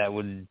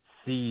would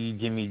see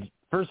Jimmy.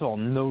 First of all,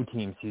 no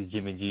team sees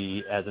Jimmy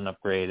G as an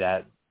upgrade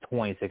at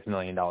 $26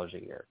 million a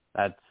year.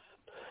 That's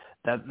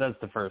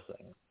the first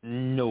thing.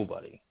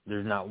 Nobody.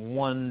 There's not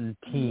one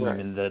team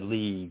in the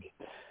league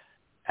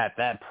at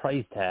that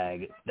price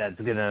tag that's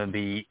gonna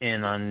be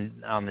in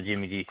on the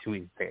Jimmy G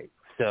sweepstakes.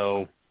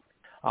 So,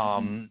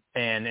 and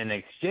in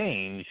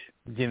exchange,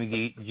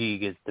 Jimmy G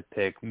gets to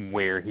pick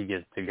where he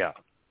gets to go.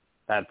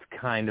 That's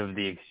kind of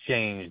the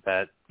exchange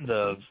that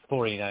the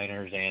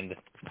 49ers and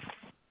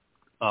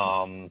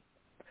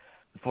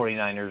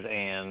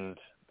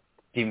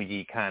Jimmy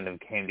G kind of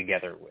came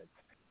together with.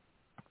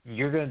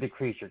 You're going to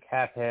decrease your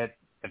cap hit.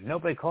 If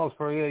nobody calls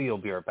for you, you'll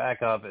be our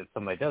backup. If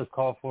somebody does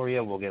call for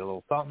you, we'll get a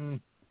little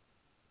something.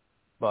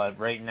 But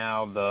right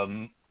now,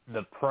 the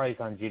price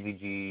on Jimmy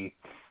G,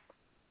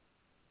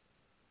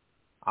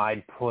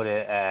 I'd put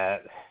it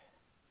at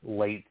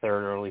late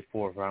third, early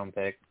fourth round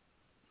pick.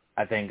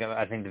 I think the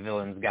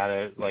Villians got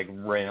it like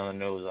right on the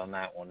nose on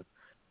that one.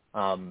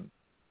 And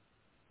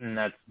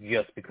that's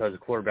just because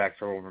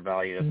quarterbacks are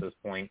overvalued at this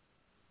point.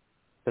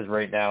 Because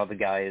right now the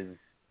guy is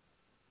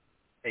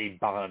a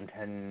bottom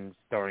 10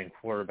 starting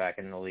quarterback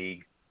in the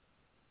league.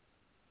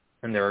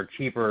 And there are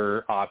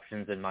cheaper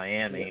options in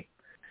Miami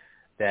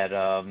that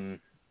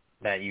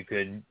you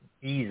could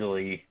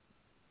easily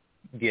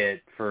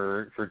get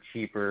for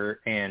cheaper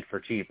and for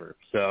cheaper.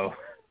 So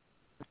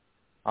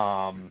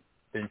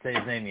didn't say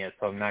his name yet,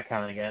 so I'm not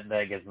counting it.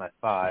 That gets my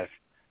 5.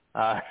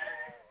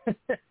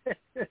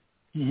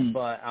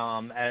 But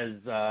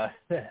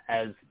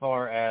as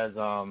far as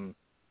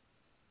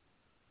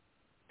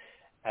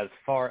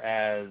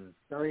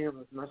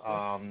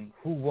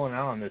who won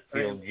out on this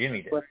deal,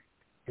 Jimmy did.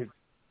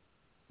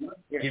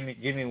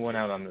 Jimmy won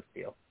out on this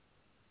deal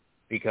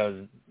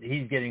because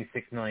he's getting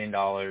 $6 million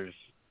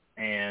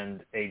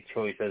and a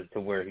choice as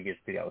to where he gets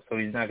to go. So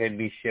he's not going to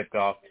be shipped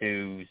off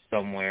to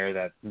somewhere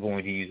that's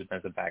going to use him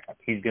as a backup.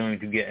 He's going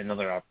to get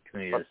another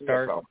opportunity to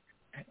start.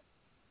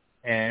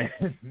 And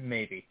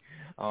maybe.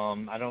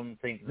 I don't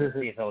think the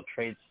CFL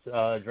trades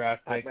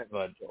draft picks,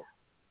 but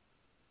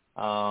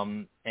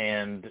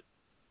and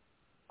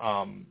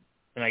I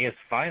guess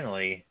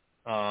finally,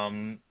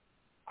 I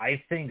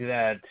think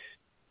that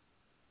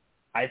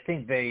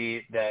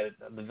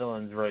the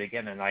Villain's right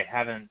again, and I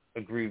haven't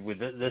agreed with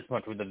this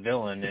much with the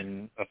Villain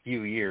in a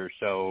few years,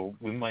 so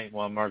we might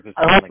want to mark this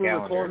on the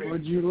calendar.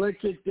 Would you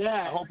look at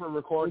that? I hope we're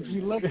recording. Would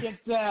you look at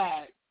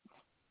that?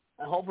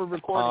 I hope we're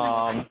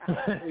recording.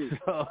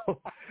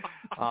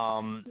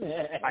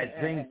 I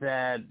think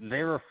that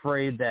they're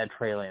afraid that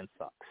Trey Lance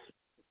sucks.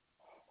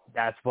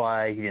 That's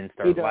why he didn't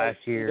start last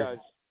year.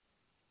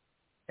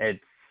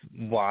 It's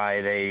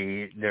why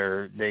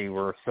they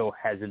were so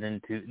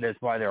hesitant to.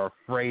 That's why they're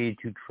afraid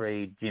to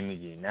trade Jimmy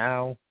G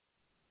now.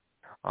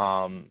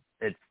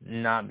 It's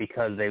not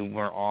because they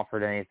weren't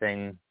offered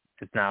anything.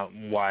 It's not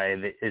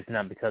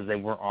because they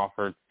weren't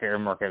offered fair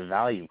market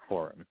value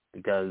for him.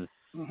 Because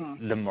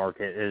the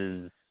market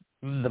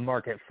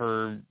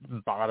for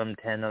bottom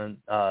 10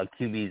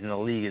 QBs in the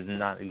league is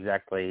not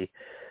exactly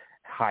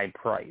high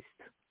priced.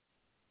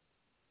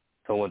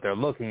 So what they're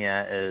looking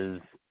at is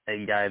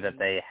a guy that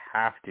they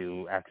have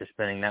to, after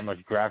spending that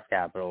much draft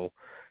capital,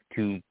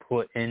 to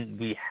put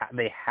in.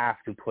 They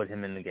have to put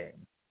him in the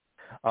game.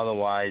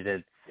 Otherwise,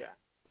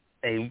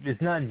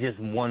 it's not just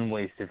one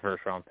wasted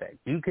first round pick.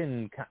 You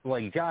can,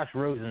 like Josh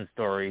Rosen's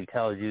story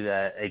tells you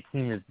that a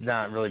team does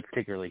not really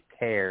particularly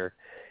care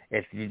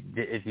if you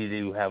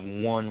do have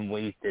one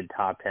wasted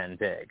top 10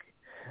 pick.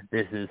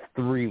 This is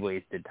 3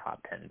 wasted top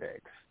 10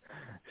 picks.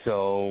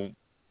 So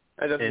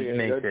it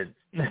makes it.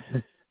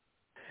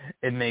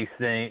 It makes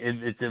things.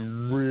 It's a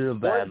real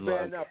bad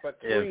look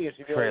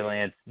if Trey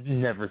Lance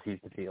never sees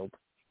the field.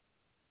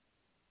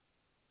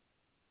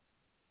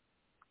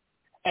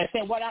 And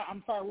say what?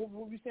 I'm sorry. What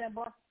were you saying,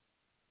 bro?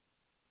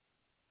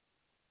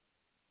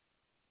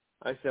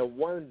 I said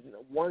one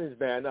is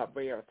bad enough,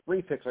 but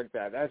 3 picks like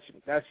that.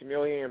 That's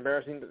humiliating,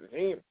 embarrassing to the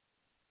team.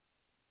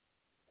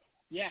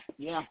 Yeah.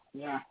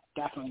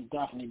 Definitely.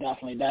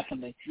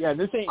 Yeah,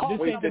 this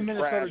ain't the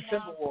Minnesota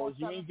Timberwolves.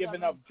 You ain't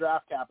giving up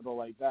draft capital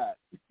like that.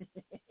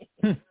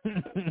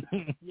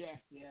 Yeah.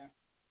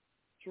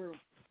 True.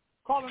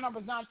 Call the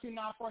number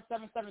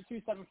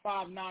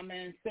 929-477-2759,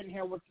 man. Sitting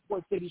here with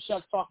Sports City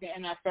Chefs talking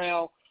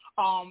NFL.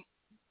 I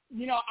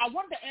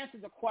wanted to answer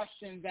the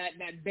question that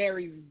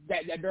Barry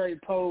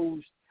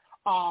posed.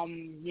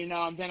 And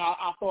then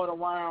I thought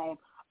around.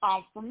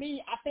 For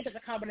me, I think it's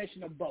a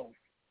combination of both.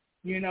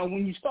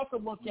 When you start to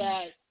look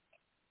at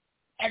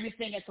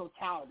everything in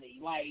totality,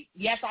 like,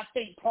 yes, I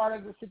think part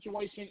of the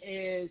situation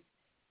is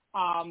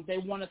they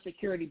want a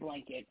security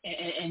blanket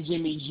and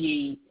Jimmy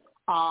G.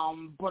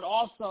 But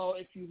also,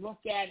 if you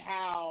look at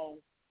how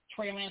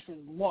Trey Lance has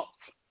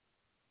looked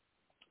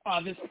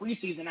this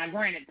preseason, now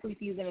granted,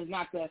 preseason is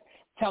not the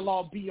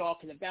tell-all, be-all,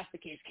 because if that's the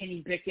case,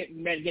 Kenny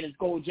Pickett better get his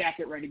gold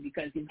jacket ready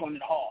because he's going to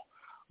the Hall.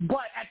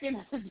 But at the end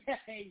of the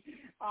day,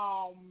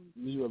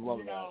 you would love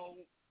that.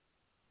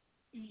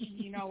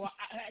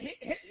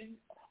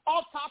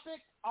 Off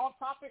topic, I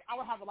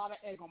would have a lot of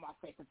egg on my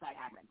face if that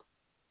happened.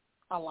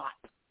 A lot.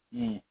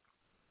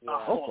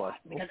 Hopefully.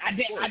 Because I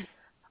didn't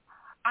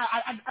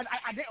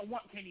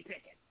want Kenny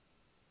Pickett.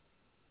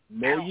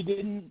 No, you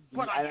didn't.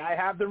 But I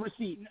have the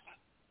receipt.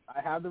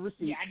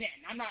 Yeah, I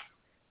didn't. I'm not.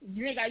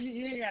 You ain't got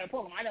to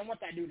pull him. I didn't want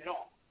that dude at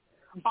all.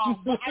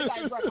 But I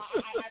digress.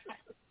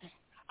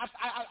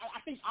 I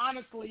think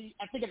honestly,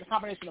 I think it's a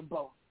combination of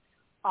both.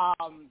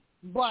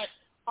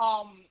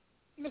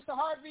 Mr.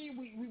 Harvey,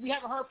 we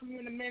haven't heard from you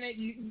in a minute.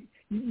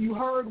 You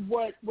heard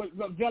what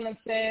Villian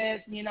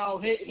said.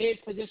 His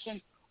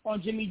position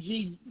on Jimmy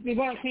G. We're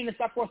going to clean this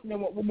up first, and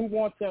then we'll move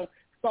on to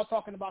start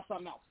talking about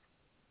something else.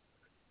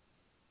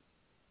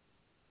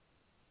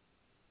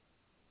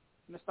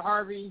 Mr.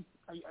 Harvey,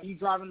 are you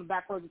driving the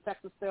back roads of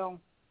Texas still?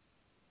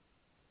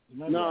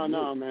 No,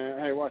 man.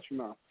 Hey, watch your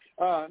mouth.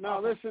 No,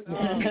 listen.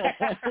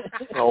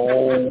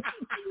 Oh.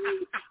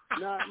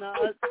 No.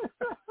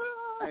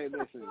 Hey,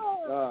 listen.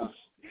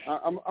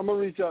 I'm gonna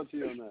reach out to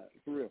you on that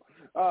for real.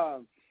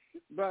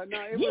 But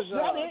no, it was.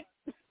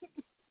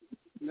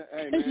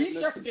 Hey, man,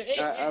 listen.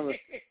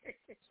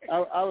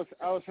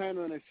 I was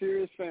handling a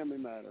serious family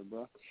matter,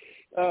 bro.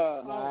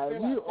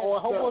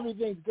 Hope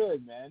everything's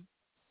good, man.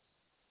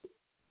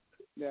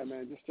 Yeah,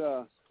 man. Just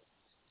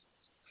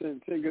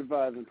send good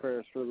vibes and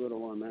prayers for the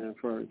little one, man.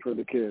 For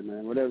the kid,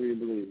 man. Whatever you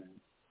believe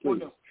in.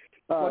 Please.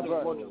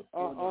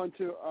 On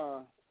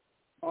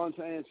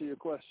to answer your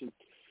question.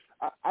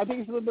 I think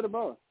it's a little bit of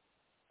both.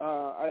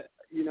 I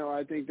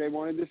think they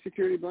wanted the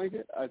security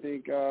blanket. I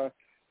think,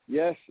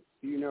 yes,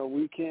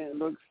 we can't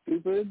look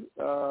stupid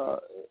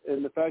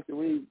in the fact that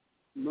we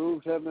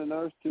moved heaven and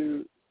earth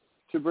to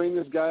bring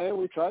this guy in.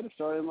 We tried to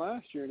start him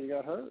last year and he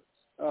got hurt.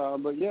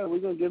 But yeah, we're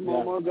gonna give him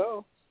one more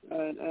go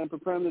and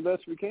prepare him the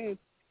best we can.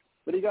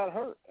 But he got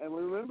hurt, and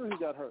we remember he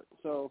got hurt.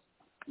 So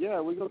yeah,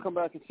 we're gonna come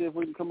back and see if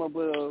we can come up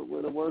with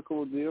a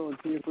workable deal and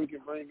see if we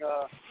can bring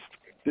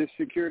this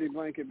security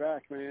blanket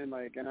back, man.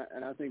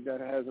 And I think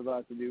that has a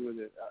lot to do with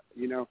it.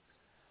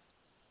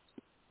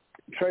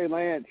 Trey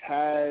Lance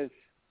has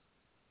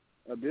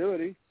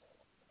ability,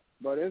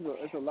 but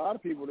it's a lot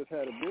of people that's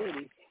had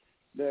ability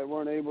that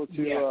weren't able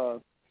to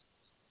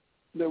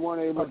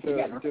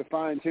to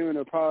fine tune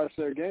or polish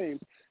their game.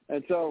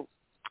 And so,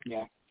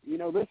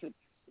 listen,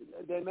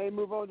 they may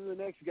move on to the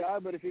next guy,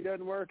 but if he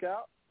doesn't work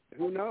out,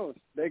 who knows?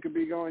 They could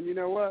be going, you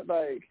know what,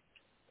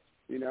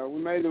 we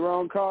made the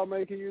wrong call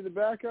making you the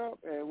backup,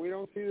 and we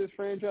don't see this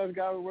franchise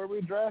guy where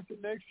we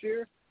drafted next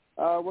year.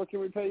 What can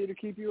we pay you to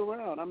keep you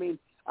around? I mean,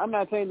 I'm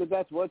not saying that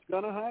that's what's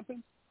going to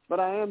happen, but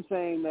I am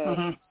saying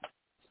that,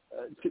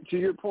 to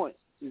your point,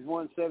 he's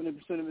won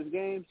 70% of his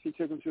games. He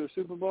took them to a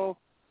Super Bowl.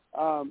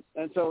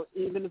 And so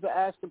even if the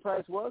asking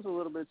price was a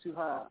little bit too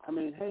high, I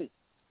mean, hey,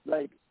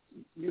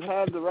 you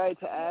have the right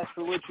to ask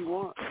for what you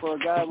want for a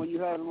guy when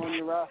you have him on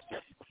your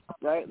roster,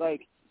 right?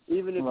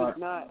 Even if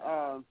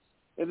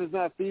it's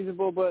not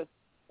feasible, but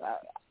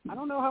I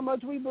don't know how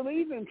much we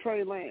believe in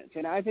Trey Lance,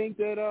 and I think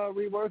that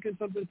we working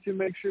something to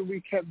make sure we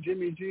kept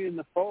Jimmy G in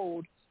the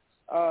fold.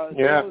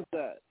 Shows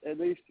that at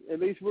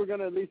least we're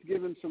gonna at least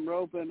give him some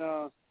rope, and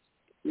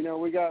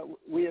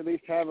we at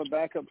least have a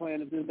backup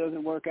plan if this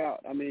doesn't work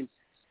out. I mean,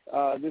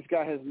 this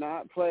guy has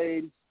not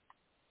played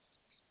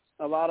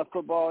a lot of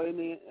football in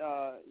the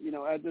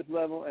at this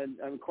level, and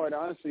quite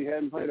honestly, he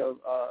hadn't played a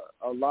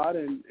lot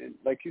in,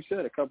 like you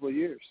said, a couple of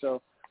years.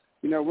 So,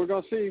 we're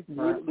gonna see.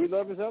 Right. We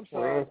love his upside.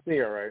 We're gonna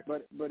see, all right.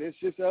 But it's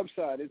just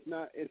upside.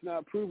 It's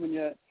not proven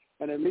yet,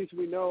 and at least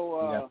we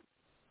know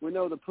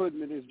the pudding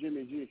that is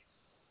Jimmy G.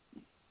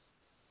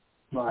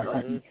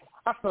 Right.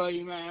 I feel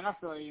you, man. I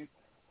feel you.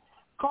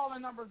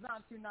 Calling number is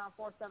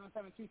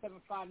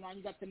 929-477-2759.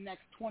 You got the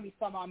next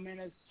 20-some-odd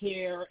minutes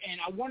here,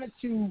 and I wanted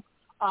to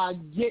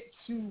get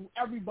to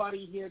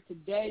everybody here.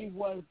 Today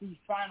was the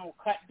final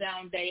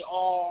cut-down day.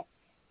 All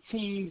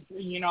teams,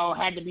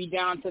 had to be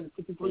down to the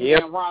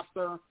 53-man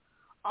roster.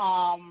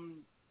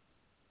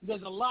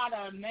 There's a lot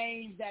of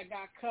names that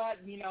got cut.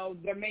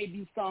 There may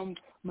be some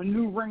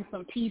maneuvering,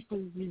 some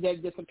people.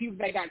 There's some people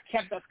that got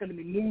kept that's going to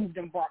be moved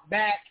and brought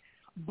back.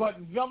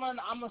 But, Villian,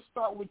 I'm going to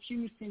start with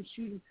you since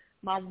you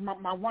my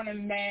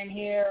running man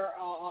here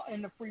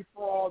in the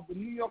free-for-all, the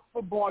New York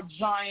Football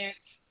Giants.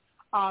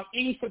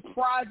 Any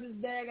surprises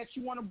there that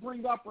you want to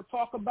bring up or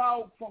talk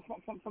about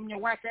from your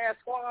whack-ass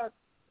squad?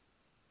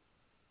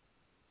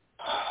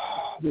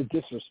 The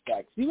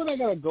disrespect. See what I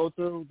got to go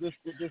through with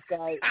this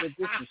guy? The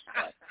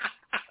disrespect.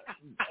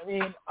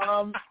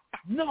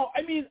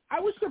 I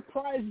was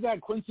surprised that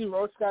Quincy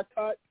Roche got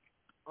cut.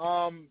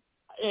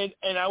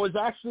 And I was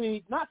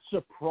actually not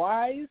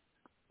surprised,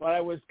 but I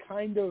was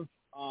kind of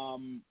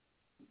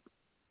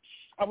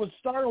I was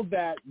startled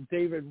that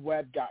David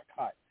Webb got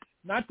cut.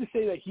 Not to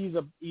say that he's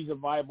a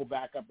viable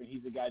backup and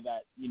he's a guy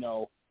that he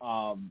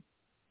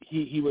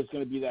was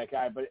going to be that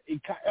guy, but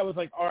I was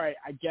like, all right,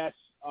 I guess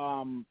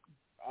Tyrod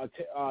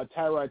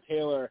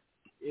Taylor,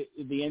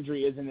 the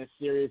injury isn't as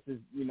serious as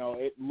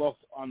it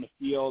looked on the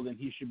field, and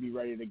he should be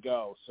ready to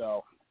go.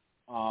 So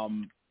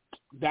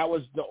that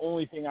was the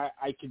only thing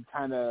I could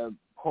kind of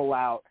pull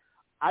out.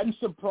 I'm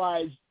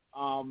surprised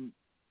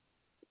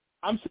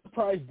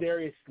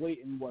Darius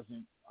Slayton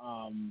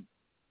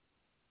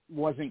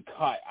wasn't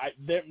cut.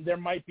 There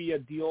might be a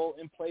deal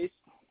in place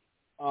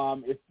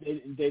if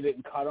they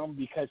didn't cut him,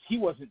 because he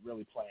wasn't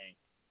really playing,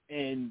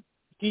 and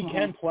he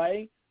can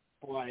play,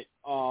 but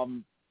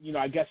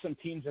I guess some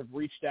teams have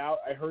reached out,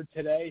 I heard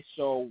today,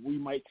 so we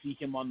might see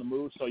him on the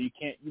move. So you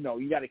can't,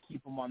 you got to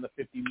keep him on the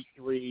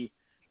 53,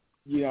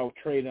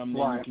 trade him,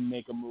 then you can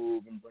make a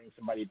move and bring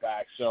somebody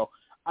back. So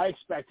I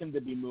expect him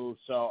to be moved.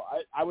 So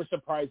I was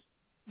surprised,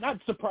 not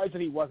surprised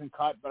that he wasn't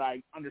cut, but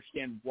I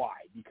understand why,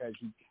 because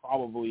he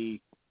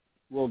probably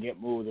will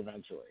get moved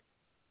eventually.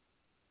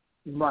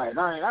 Right.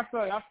 All right. I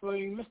feel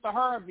you. Mr.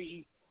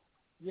 Harvey,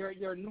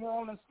 your New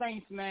Orleans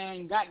Saints,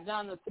 man, got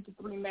down to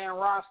 53-man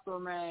roster,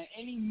 man.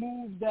 Any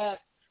moves that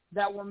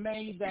were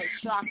made that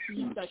shocked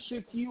you, that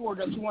shook you, or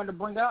that you wanted to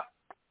bring up?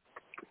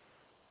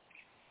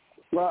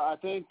 Well, I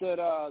think that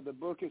the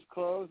book is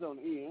closed on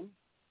Ian.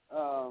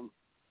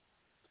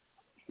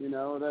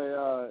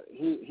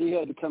 He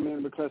had to come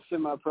in because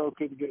Semi-Pro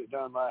couldn't get it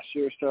done last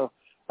year. So,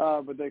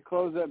 but they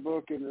closed that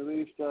book and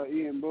released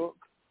Ian Book.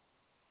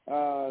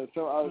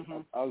 So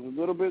I was a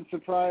little bit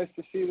surprised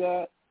to see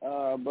that,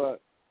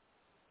 but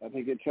I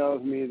think it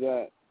tells me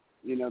that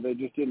they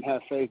just didn't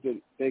have faith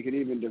that they could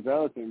even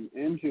develop him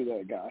into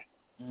that guy.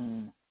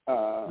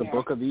 The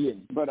Book of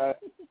Ian. But I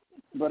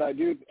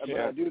do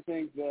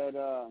think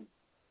that.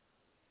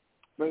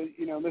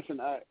 Listen,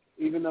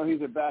 even though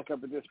he's a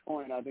backup at this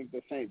point, I think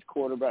the Saints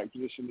quarterback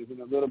position is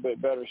in a little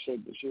bit better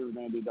shape this year with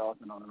Andy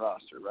Dalton on the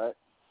roster, right?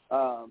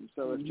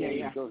 So if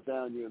James goes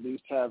down, you at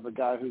least have a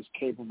guy who's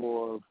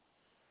capable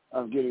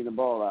of getting the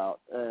ball out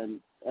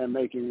and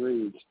making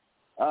reads.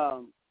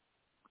 I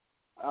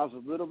was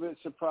a little bit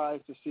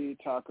surprised to see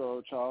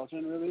Taco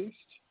Charlton released.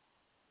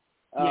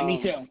 Yeah,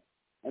 me too.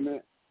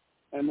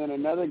 And then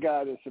another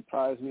guy that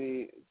surprised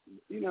me,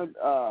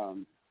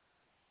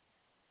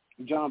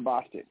 John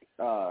Bostic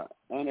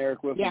and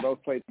Eric Wilson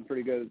both played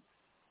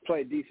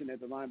decent at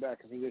the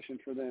linebacker position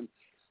for them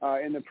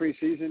in the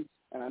preseason.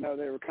 And I know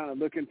they were kind of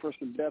looking for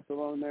some depth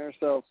along there.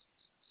 So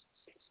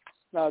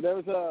there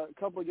was a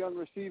couple of young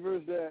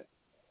receivers that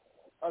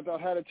I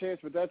thought had a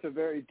chance, but that's a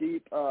very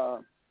deep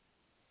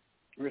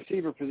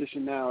receiver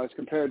position now as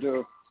compared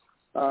to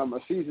a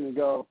season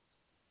ago.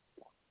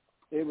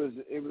 It was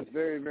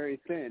very, very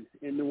thin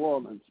in New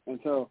Orleans. And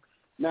so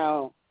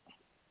now,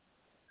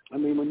 I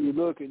mean, when you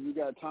look and you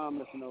got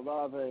Thomas and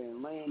Olave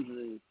and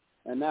Landry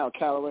and now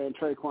Callaway and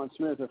Traquan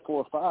Smith at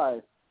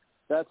 4-5,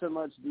 that's a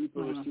much deeper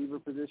receiver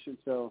position.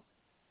 So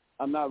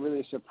I'm not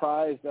really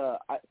surprised. I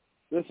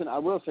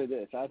will say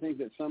this. I think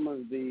that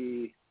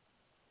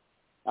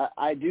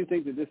I do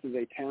think that this is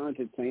a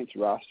talented Saints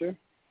roster,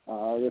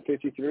 the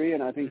 53,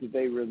 and I think that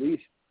they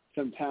released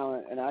some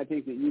talent, and I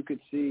think that you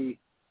could see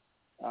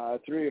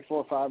 3 or 4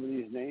 or 5 of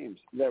these names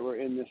that were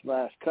in this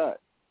last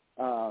cut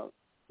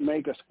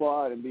make a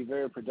squad and be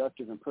very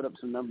productive and put up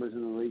some numbers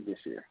in the league this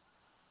year.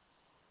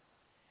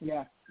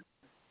 Yeah.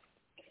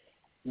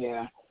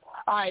 Yeah.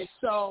 All right,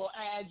 so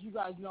as you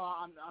guys know,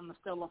 I'm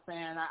still a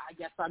fan. I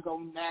guess I go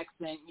next,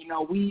 and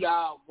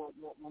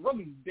we're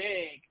really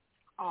big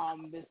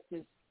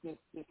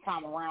this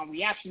time around.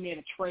 We actually made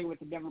a trade with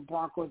the Denver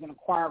Broncos and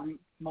acquired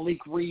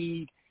Malik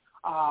Reed,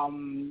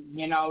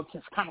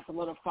 to kind of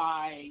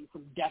solidify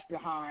some depth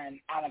behind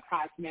Alex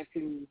Highsmith,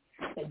 who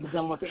is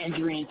dealing with the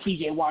injury, and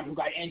T.J. Watt, who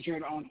got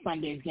injured on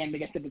Sunday's game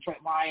against the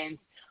Detroit Lions.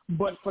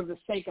 But for the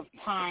sake of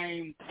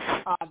time,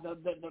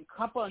 the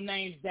couple of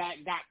names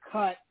that got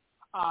cut,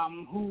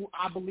 who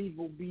I believe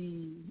will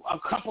be a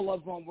couple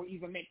of them will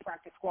either make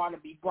practice squad or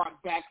be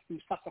brought back through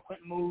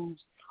subsequent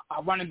moves.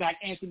 Running back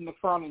Anthony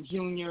McFarland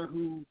Jr.,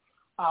 who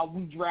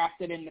we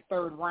drafted in the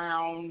 3rd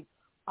round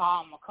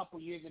a couple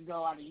years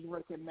ago out of the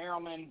University of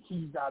Maryland.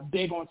 He's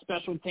big on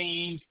special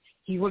teams.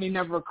 He really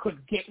never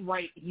could get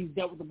right. He's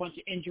dealt with a bunch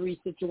of injury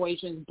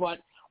situations, but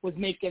was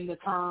making the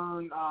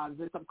turn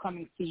this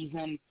upcoming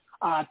season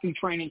through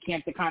training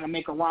camp to kind of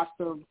make a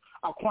roster.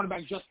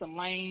 Cornerback Justin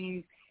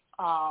Lane,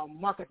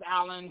 Marcus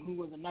Allen, who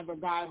was another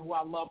guy who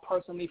I love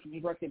personally from the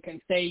University of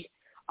Penn State,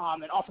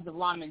 and offensive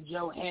lineman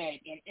Joe Head.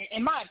 And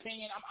in my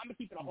opinion, I'm going to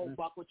keep it a whole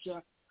buck with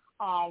you.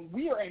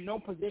 We are in no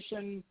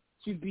position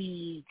to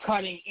be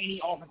cutting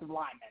any offensive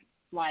lineman.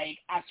 Like,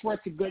 I swear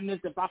to goodness,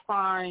 if I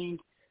find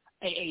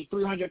a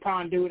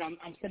 300-pound dude, I'm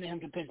sending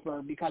him to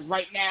Pittsburgh, because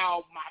right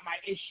now my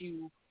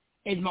issue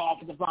is my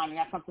offensive lineman.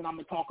 That's something I'm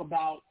going to talk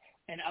about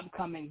in an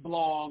upcoming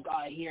blog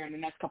here in the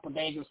next couple of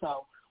days or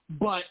so.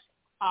 But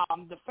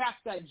the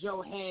fact that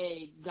Joe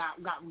Head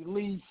got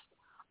released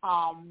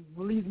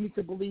leads me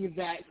to believe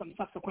that some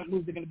subsequent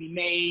moves are going to be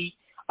made.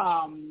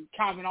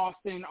 Calvin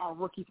Austin, our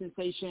rookie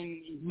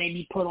sensation, may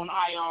be put on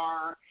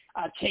IR.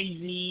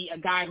 KZ, a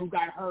guy who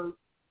got hurt,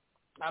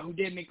 who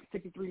did make the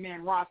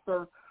 53-man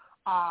roster,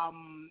 has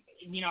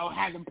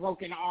a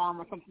broken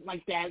arm or something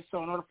like that.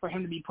 So in order for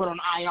him to be put on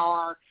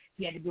IR,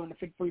 he had to be on the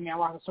 53-man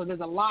roster. So there's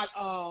a lot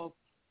of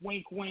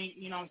wink, wink,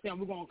 you know what I'm saying,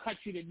 we're going to cut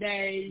you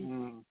today,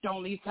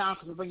 don't leave town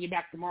because we'll bring you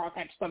back tomorrow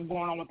type of stuff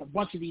going on with a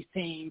bunch of these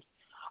teams.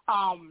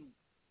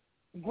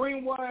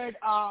 Greenwood,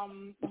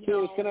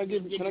 can I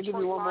give you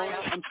one more?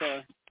 I'm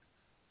sorry.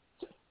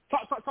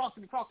 Talk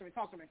to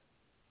me.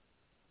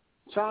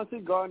 Chauncey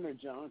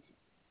Gardner-Johnson.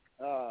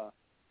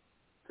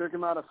 Took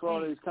him out of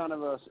Florida. He's kind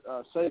of a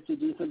safety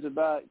defensive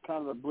back,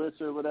 kind of a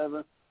blitzer or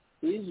whatever.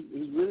 He's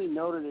really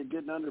noted at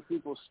getting under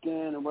people's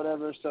skin and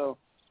whatever. So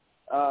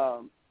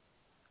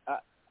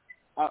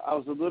I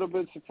was a little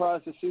bit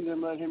surprised to see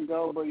them let him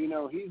go, but,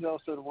 he's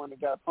also the one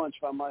that got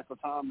punched by Michael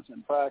Thomas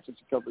in practice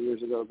a couple of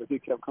years ago, but he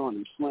kept calling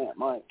him Slant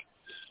Mike.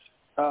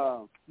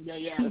 And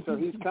so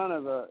he's kind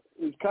of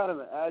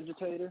an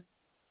agitator,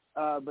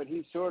 but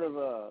he's sort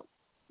of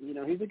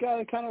he's a guy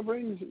that kind of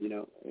brings,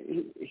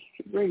 he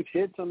brings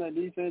hits on that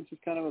defense. He's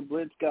kind of a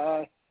blitz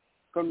guy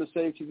from the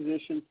safety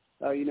position.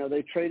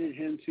 They traded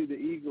him to the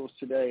Eagles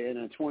today in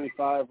a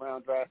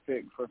 25-round draft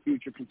pick for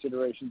future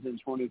considerations in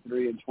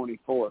 23 and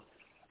 24.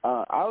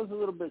 I was a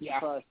little bit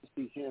surprised to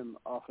see him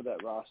off of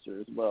that roster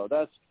as well.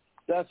 That's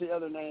the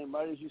other name.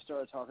 Right as you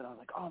started talking, I was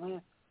like, oh,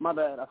 man, my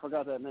bad. I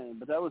forgot that name.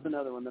 But that was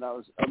another one that I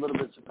was a little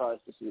bit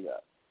surprised to see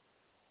that.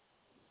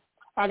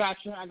 I got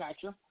you.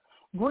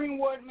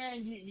 Greenwood,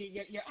 man,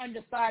 you're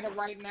undecided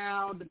right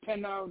now,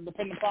 depending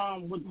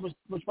upon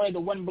which way the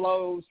wind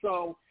blows.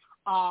 So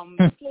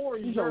the floor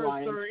is yours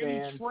for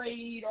any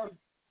trade or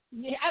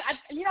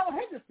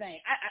here's the thing.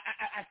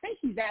 I think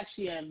he's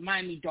actually a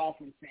Miami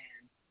Dolphins fan,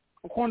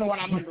 according to what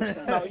I'm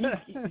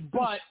understanding.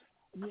 But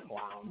he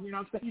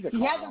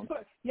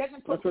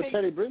hasn't put pen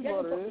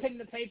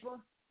to paper.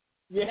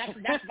 Yeah,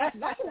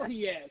 that's what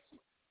he is.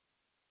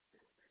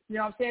 You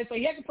know what I'm saying? So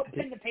he hasn't put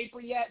pen to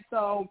paper yet.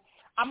 So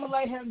I'm going to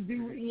let him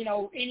do,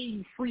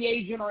 any free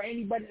agent or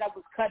anybody that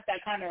was cut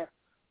that kind of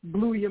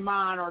blew your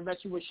mind or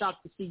that you were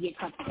shocked to see get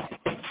cut today.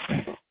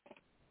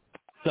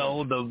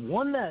 So the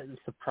one that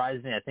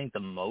surprised me, I think, the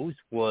most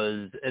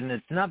was, and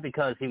it's not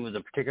because he was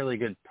a particularly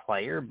good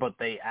player, but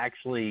they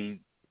actually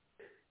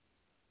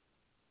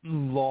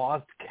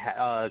lost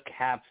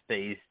cap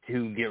space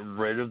to get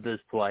rid of this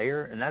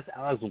player, and that's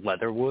Alex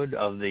Leatherwood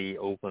of the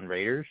Oakland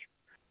Raiders,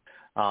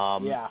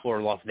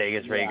 or Las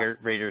Vegas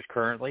Raiders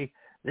currently.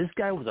 This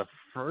guy was a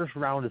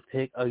first-round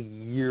pick a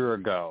year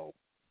ago.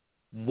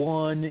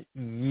 1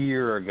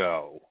 year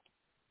ago.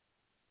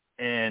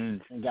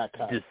 And got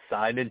cut.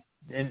 Decided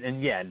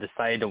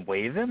to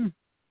waive him?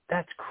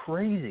 That's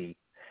crazy.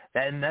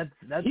 That's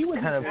he was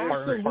kind of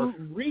absolute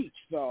reach,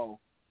 though,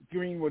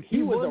 Greenwood.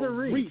 He was a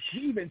reach. He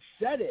even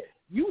said it.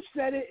 You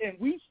said it, and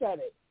we said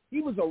it.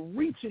 He was a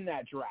reach in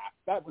that draft.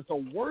 That was the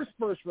worst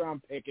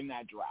first-round pick in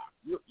that draft.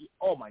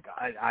 Oh, my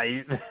God.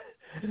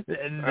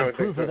 And the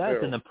proof of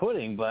that's in the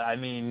pudding, but, I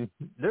mean,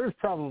 there's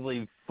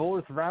probably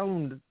fourth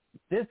round,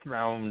 fifth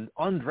round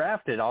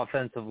undrafted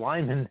offensive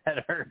linemen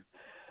that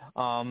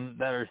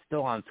are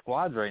still on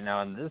squads right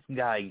now, and this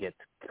guy gets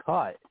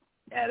cut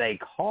at a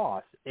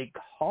cost. It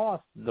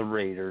cost the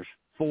Raiders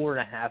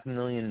 $4.5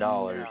 million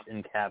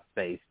in cap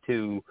space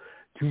to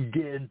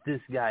get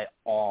this guy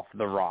off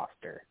the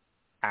roster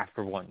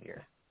after 1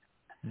 year.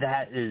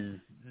 That is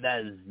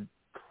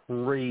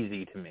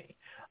crazy to me.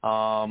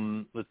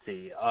 Let's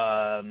see.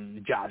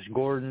 Josh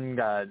Gordon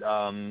got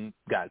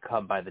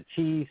cut by the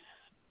Chiefs.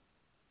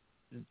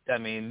 I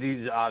mean,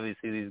 these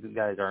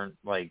guys aren't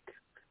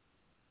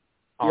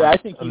I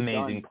think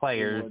amazing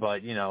players,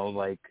 but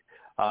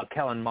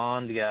Kellen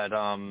Mond got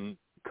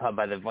cut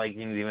by the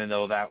Vikings, even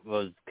though that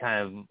was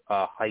kind of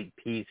a hype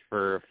piece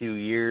for a few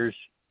years.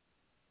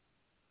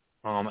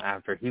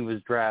 After he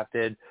was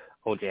drafted,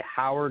 O.J.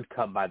 Howard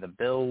cut by the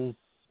Bills,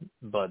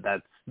 but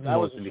that's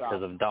mostly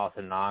because of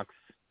Dawson Knox.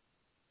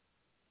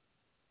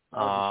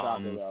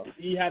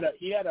 He had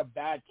a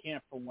bad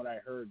camp from what I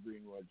heard,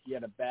 Greenwood. He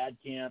had a bad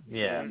camp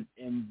and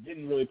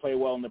didn't really play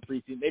well in the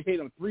preseason. They paid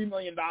him $3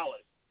 million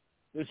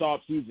this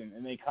offseason,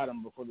 and they cut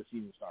him before the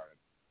season started.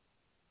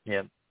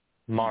 Yep.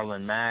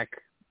 Marlon Mack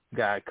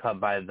got cut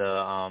by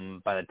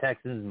the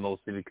Texans,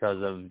 mostly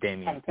because of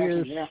Damian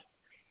Pierce.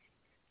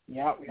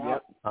 Yep.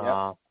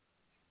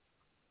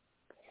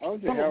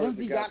 O.J. Howard's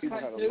a guy people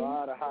had a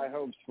lot of high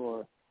hopes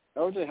for.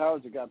 O.J.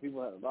 Howard's a guy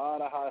people had a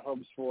lot of high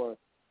hopes for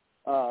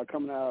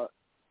coming out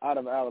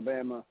of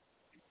Alabama.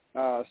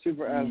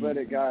 Super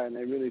athletic guy, and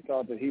they really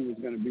thought that he was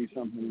going to be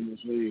something in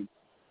this league.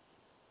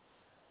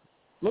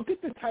 Look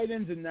at the tight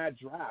ends in that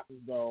draft,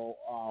 though,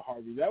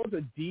 Harvey. That was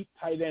a deep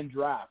tight end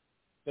draft.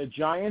 The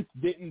Giants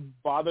didn't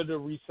bother to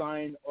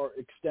re-sign or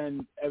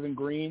extend Evan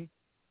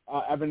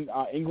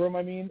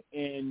Ingram,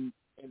 and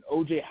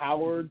O.J.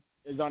 Howard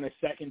is on his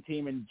second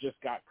team and just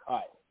got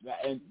cut.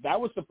 And that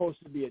was supposed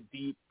to be a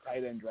deep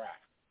tight end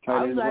draft.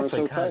 I was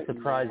actually kind of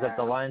surprised that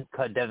the Lions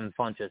cut Devin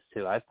Funchess,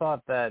 too. I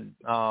thought that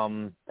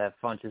that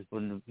Funchess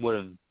would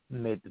have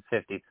made the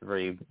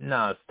 53.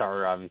 Not a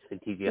starter, obviously.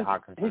 T.J.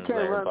 Hawkinson. He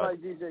can't run like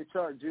DJ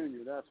Chark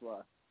Jr., that's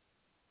why.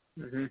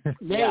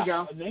 Mm-hmm. There you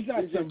go. They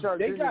got some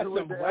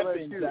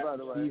weapons LSU, by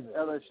the way.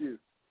 LSU.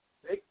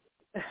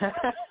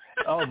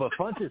 But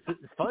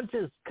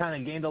Funchess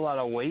kind of gained a lot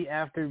of weight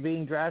after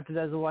being drafted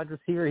as a wide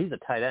receiver. He's a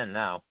tight end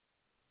now.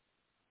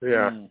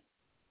 Yeah.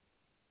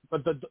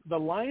 But the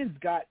Lions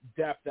got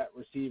depth at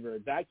receiver.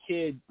 That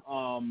kid,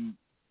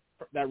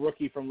 that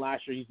rookie from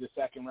last year, he's the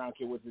second round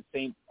kid. Was it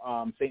St.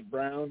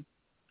 Brown?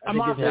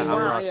 Amar St.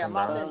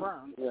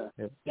 Brown.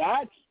 Yeah.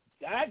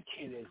 That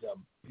kid is a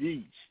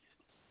beast.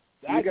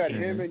 You got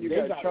him and you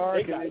got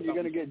Chark, and then you're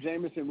going to get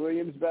Jameson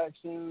Williams back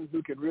soon,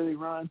 who could really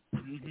run.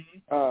 Mm-hmm.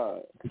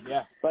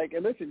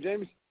 And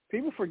listen,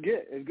 people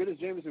forget, as good as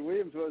Jameson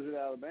Williams was at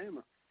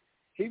Alabama,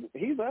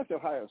 he left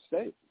Ohio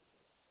State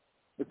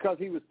because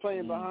he was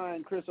playing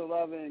behind Chris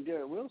Olave and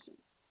Garrett Wilson,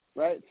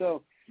 right?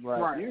 So,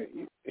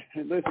 listen,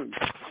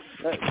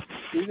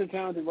 these are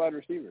talented wide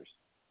receivers.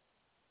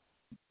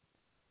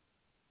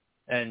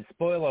 And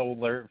spoiler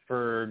alert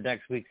for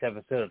next week's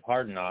episode of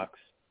Hard Knocks.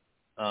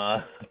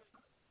 Khalil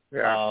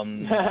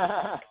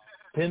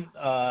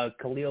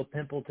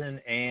Pimpleton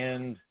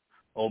and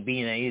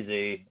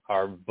Obineze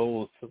are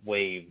both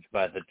waived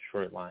by the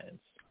Detroit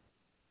Lions.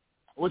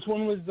 Which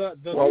one was the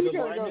well, you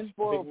lineman? gotta go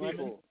spoil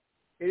people.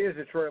 It is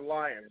Detroit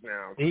Lions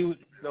now.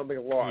 No big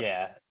loss.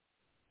 Yeah.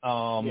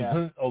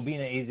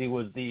 Obineze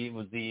was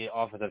the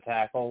offensive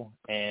tackle,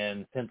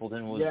 and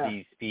Pimpleton was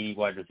the speedy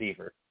wide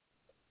receiver.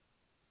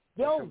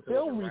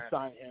 They'll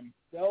re-sign him.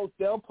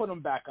 They'll put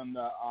him back on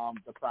the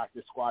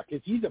practice squad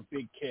because he's a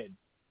big kid.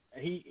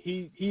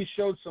 He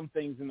showed some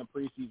things in the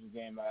preseason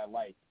game that I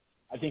liked.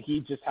 I think he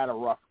just had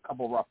a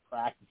couple rough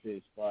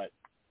practices, but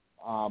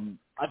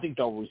I think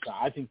they'll resign.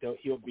 I think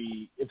he'll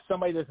be, if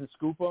somebody doesn't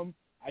scoop him,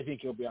 I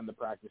think he'll be on the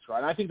practice squad.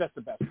 And I think that's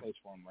the best place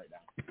for him right now.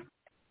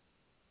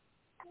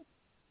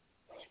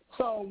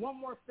 So one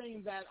more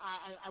thing that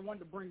I wanted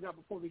to bring up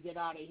before we get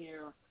out of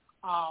here.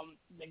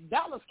 The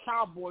Dallas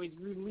Cowboys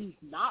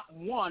released not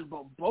one,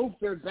 but both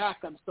their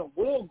backups, so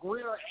Will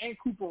Greer and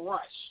Cooper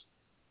Rush,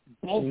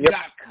 both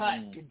got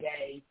cut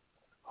today.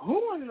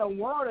 Who in the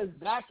world is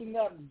backing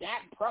up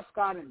Dak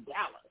Prescott in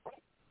Dallas?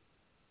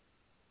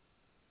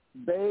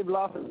 Babe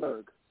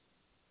Loffenberg.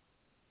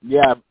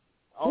 Yeah.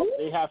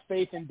 They have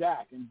faith in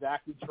Dak, and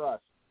Dak we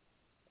trust.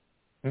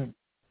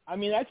 I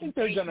mean, I think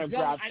they're going to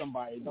grab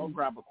somebody. They'll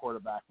grab a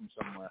quarterback from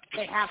somewhere.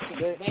 They have to.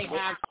 They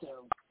have to.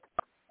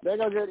 They're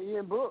going to get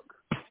Ian Book.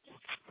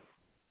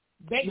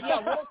 They can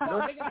call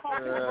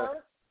Pittsburgh.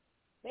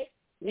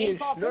 They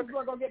call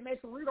Pittsburgh going to get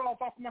Mason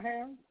Rudolph off my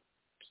hands.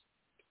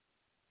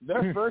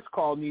 Their first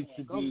call needs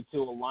to be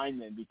to a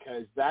lineman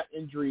because that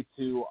injury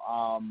to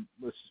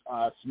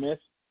Smith,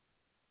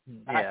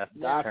 that's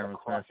a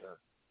crusher.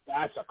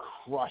 That's a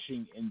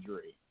crushing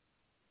injury.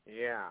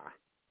 Yeah.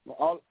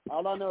 Well,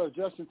 all I know is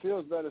Justin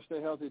Fields better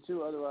stay healthy,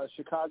 too. Otherwise,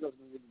 Chicago's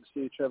going to get to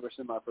see Trevor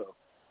semi-pro.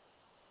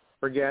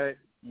 Forget it.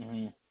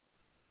 Mm-hmm.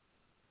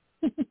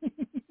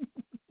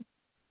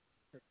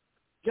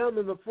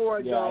 Gentlemen, before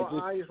I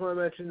go, I just want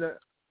to mention that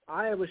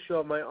I have a show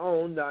of my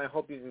own that I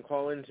hope you can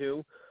call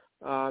into.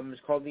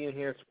 It's called The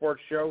Enhanced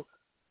Sports Show,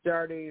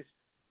 Saturdays,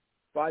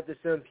 5 to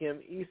 7 p.m.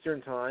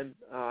 Eastern Time.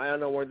 I don't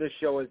know where this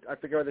show is. I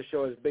forget where the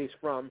show is based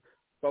from,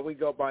 but we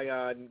go by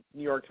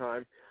New York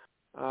time.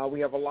 We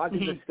have a lot to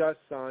discuss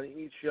on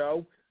each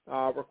show.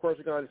 Of course,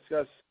 we're going to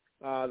discuss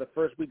the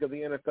first week of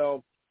the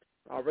NFL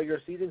regular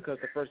season because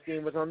the first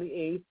game was on the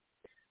 8th.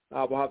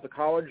 We'll have the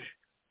college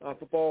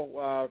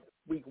football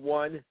week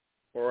 1,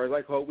 or as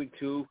I call it, week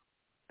 2,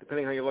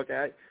 depending how you look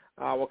at it.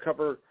 We'll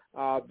cover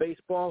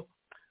baseball,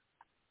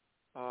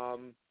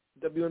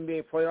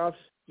 WNBA playoffs.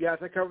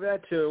 Yes, I cover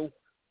that too.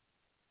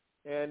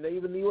 And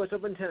even the U.S.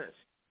 Open tennis.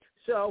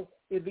 So,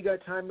 if you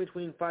got time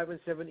between 5 and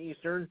 7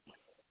 Eastern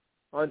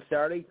on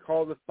Saturday,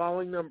 call the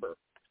following number,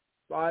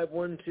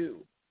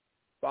 512-543-4662.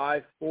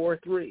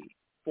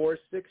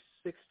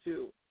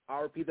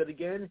 I'll repeat that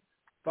again,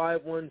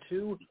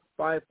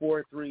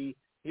 512-543.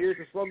 Here's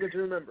the slogan to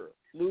remember.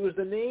 Lose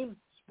the name,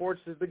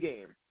 sports is the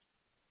game.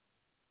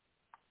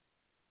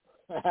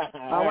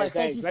 All right,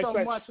 thank you so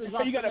much.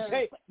 You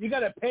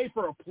gotta pay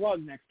for a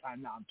plug next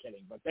time. No, I'm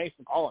kidding, but thanks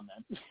for calling,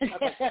 man.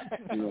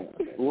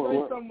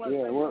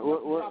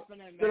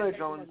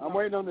 I'm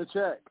waiting on the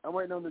check.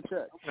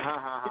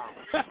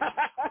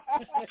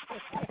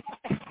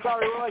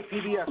 Sorry, we're like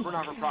PBS. We're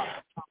not for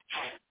profit.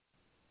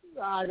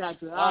 I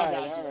got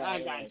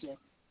you.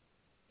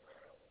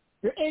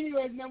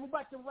 Anyways, man, we're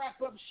about to wrap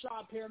up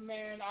shop here,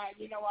 man.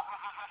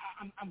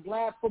 I'm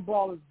glad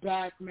football is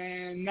back,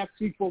 man. Next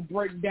week we'll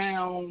break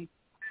down.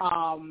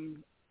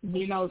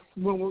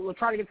 We'll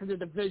try to get to the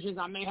divisions.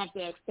 I may have to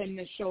extend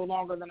this show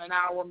longer than an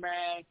hour,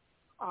 man.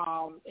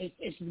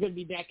 It's good to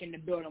be back in the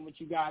building with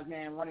you guys,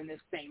 man, running this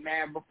thing,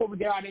 man. Before we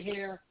get out of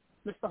here,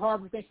 Mr.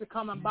 Harvey, thanks for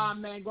coming by,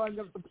 man. Go ahead and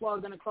give us the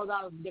plug, then close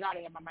out and get out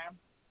of here, my man.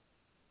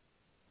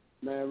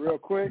 Man, real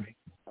quick,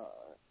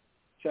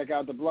 check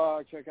out the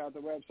blog, check out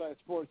the website,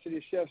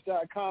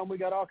 sportscitychefs.com. We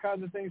got all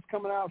kinds of things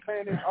coming out,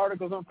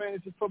 articles on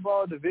fantasy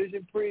football,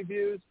 division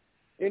previews,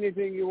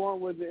 anything you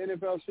want with the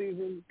NFL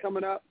season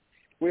coming up.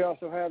 We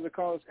also have the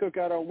College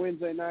Cookout on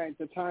Wednesday night,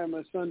 the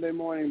timeless Sunday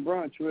morning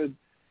brunch with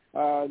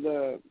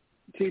the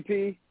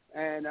TP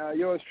and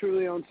yours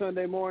truly on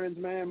Sunday mornings,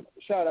 man.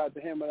 Shout out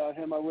to him. Without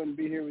him, I wouldn't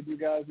be here with you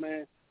guys,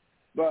 man.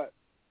 But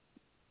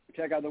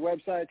check out the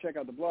website, check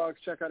out the blogs,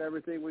 check out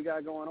everything we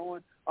got going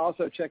on.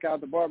 Also, check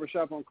out the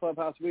barbershop on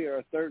Clubhouse. We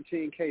are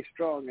 13K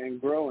strong and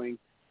growing,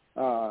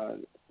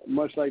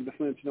 much like the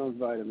Flintstones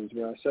vitamins,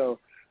 bro. So,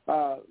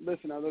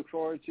 listen, I look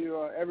forward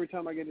to every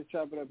time I get to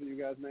chop it up with you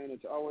guys, man.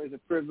 It's always a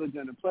privilege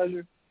and a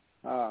pleasure.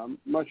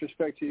 Much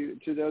respect to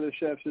the other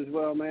chefs as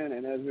well, man.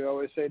 And as we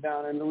always say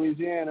down in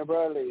Louisiana,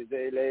 bro,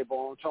 les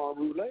bon temps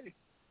roulés.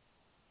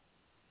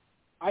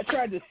 I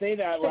tried to say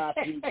that last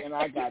week, and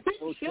I got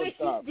so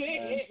tripped up,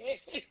 man.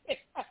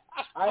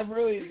 I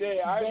really did.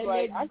 I was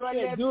like, I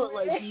can't do it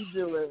like you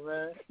do it,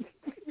 man.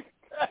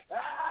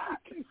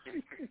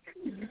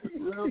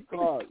 Real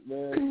talk,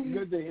 man.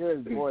 Good to hear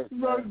his voice,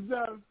 man.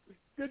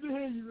 Good to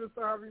hear you,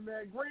 Mr. Harvey,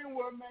 man.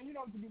 Greenwood, man, you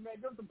know what to do, man.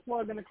 Give us a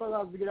plug in the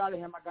clubhouse to get out of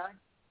here, my guy.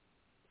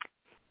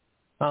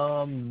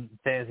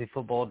 Fantasy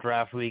football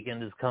draft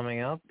weekend is coming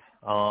up.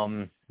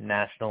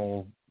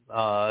 National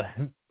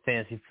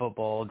fantasy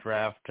football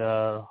draft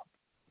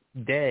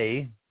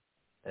day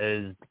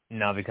is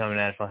now becoming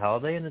a national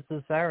holiday, and it's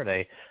a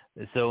Saturday.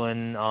 So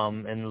in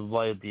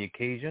light of the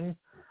occasion,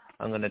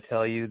 I'm going to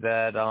tell you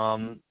that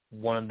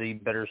one of the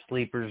better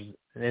sleepers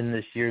in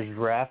this year's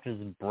draft is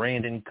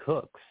Brandon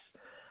Cooks.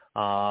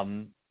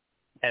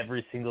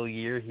 Every single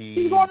year he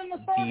beats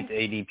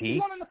ADP. He's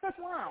going in the 5th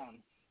round.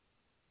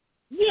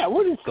 Yeah,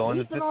 what is going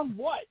sleeping on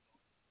what?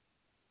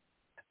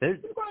 He's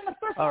going in the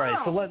 5th round. All right,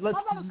 so let's. How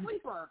about a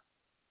sleeper?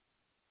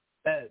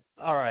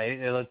 All right,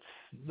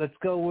 let's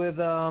go with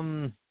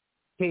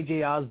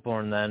KJ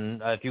Osborne then.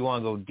 If you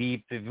want to go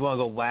deep, if you want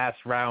to go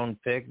last round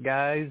pick,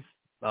 guys,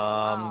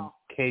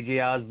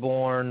 KJ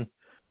Osborne,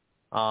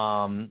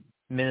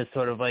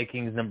 Minnesota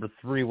Vikings number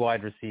 3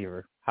 wide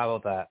receiver. How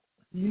about that?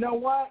 You know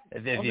what?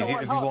 If you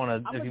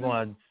want to,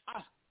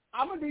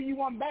 I'm gonna do you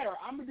one better.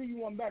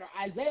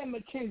 Isaiah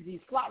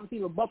McKenzie, slot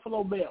receiver,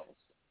 Buffalo Bills.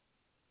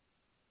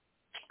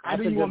 I'll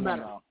do you one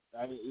better.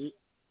 I mean,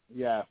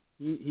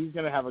 he's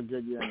gonna have a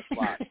good year in the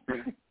slot.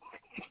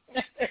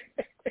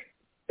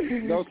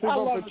 No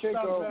super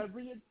Pacheco.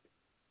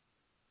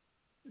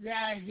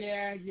 Yeah.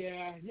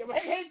 But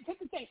hey, take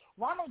the thing.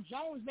 Ronald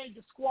Jones made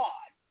the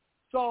squad.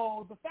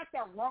 So the fact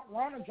that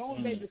Ronald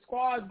Jones made the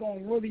squad is going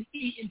to really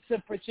eat into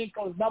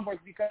Pacheco's numbers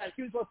because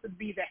he was supposed to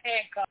be the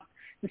handcuff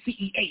to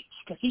CEH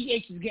because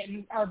CEH is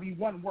getting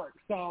RB1 work.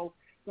 So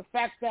the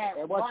fact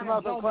that watch him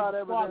out, Cloud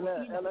Edwards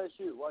at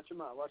LSU. Watch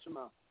him out. All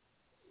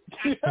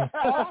I said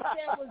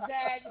was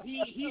that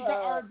he's the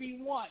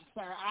RB1,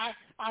 sir.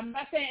 I'm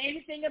not saying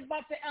anything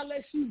about the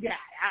LSU guy.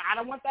 I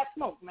don't want that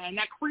smoke, man.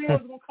 That Creole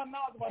is gonna come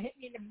out, it's gonna hit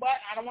me in the butt.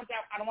 I don't want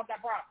that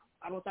problem.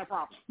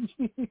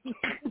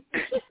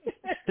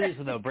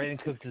 Seriously though, Brandon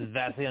Cooks is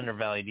vastly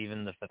undervalued even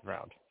in the 5th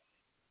round.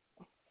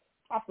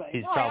 I'll say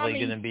he's probably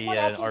going to be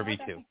an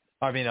RB2.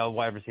 I mean, a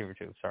wide receiver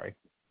 2. Sorry.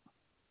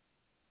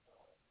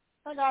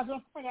 I got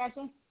you.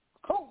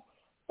 Cool.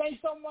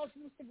 Thanks so much,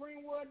 Mr.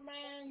 Greenwood,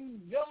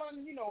 man.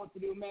 Villian, you know what to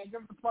do, man.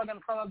 Give us a plug in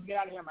the club to get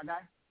out of here, my guy.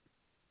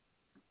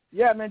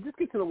 Yeah, man, just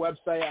get to the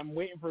website. I'm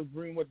waiting for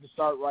Greenwood to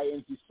start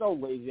writing. He's so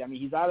lazy. I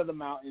mean, he's out of the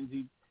mountains.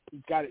 He's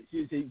got it.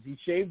 He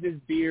shaved his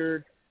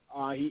beard.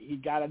 He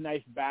got a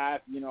nice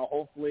bath.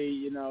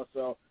 Hopefully,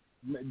 so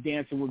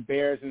dancing with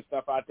bears and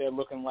stuff out there,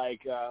 looking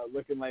like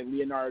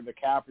Leonardo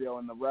DiCaprio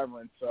in The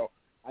Revenant. So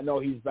I know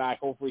he's back.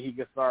 Hopefully, he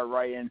can start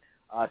writing.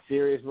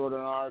 Sirius wrote an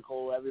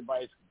article.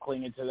 Everybody's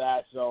clinging to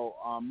that. So,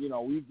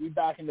 we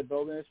back in the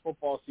building. It's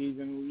football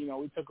season. We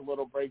took a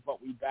little break, but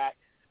we back.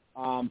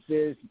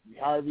 Sirius,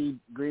 Harvey,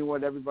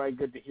 Greenwood, everybody,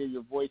 good to hear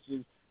your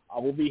voices.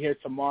 We'll be here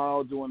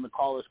tomorrow doing the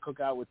Callers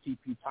Cookout with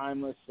TP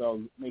Timeless.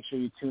 So make sure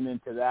you tune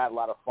into that. A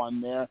lot of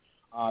fun there.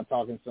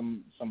 Talking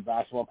some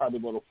basketball, probably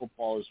a little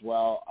football as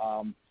well.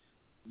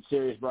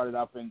 Sirius brought it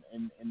up in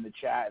the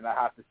chat, and I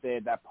have to say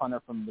that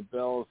punter from the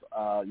Bills,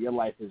 your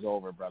life is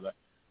over, brother.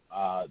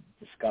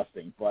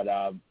 Disgusting. But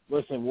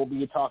listen, we'll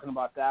be talking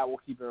about that. We'll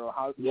keep it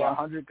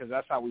 100 because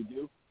that's how we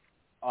do.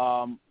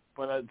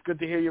 But it's good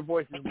to hear your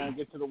voices, man.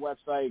 Get to the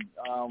website,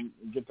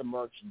 get the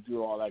merch, and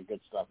do all that good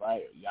stuff. All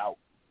right, out.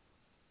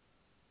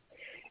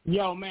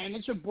 Yo, man,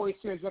 it's your boy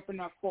Sirius up in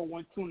that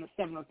 412 and the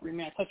 703,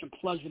 man. Such a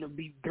pleasure to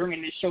be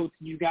bringing this show to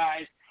you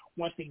guys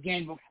once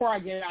again. Before I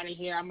get out of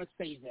here, I'm going to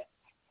say this.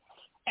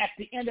 At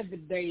the end of the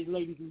day,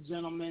 ladies and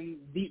gentlemen,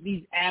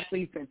 these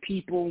athletes are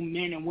people,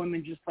 men and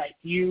women just like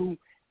you.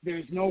 There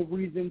is no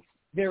reason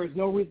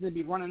to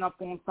be running up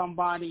on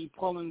somebody,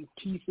 pulling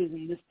pieces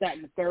and this, that,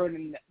 and the third,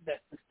 and the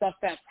stuff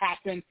that's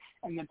happened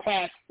in the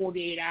past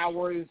 48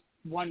 hours.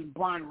 One,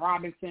 Brian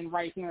Robinson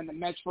right here in the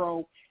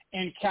Metro,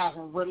 and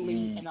Calvin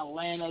Ridley in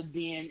Atlanta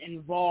being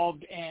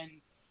involved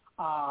in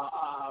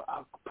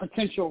a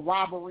potential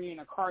robbery and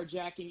a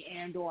carjacking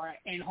and/or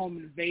in-home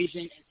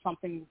invasion is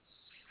something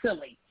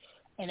silly,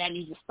 and that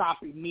needs to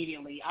stop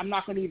immediately. I'm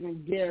not going to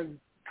even give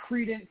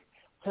credence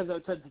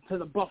to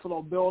the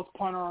Buffalo Bills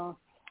punter.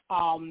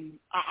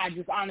 I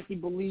just honestly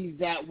believe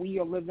that we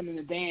are living in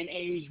a day and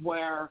age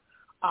where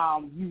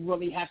you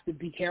really have to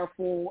be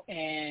careful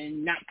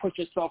and not put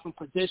yourself in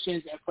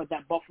positions. And for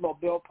that Buffalo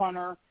Bill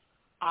punter,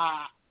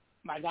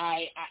 my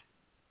guy,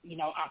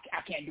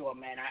 I can't do it,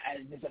 man.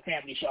 It's a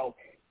family show.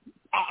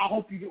 I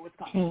hope you get what's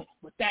coming.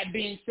 With that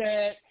being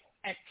said,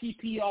 as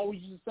TP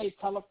always used to say,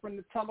 tell a friend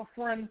to tell a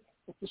friend.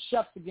 It's the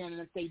chefs again,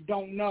 and if they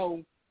don't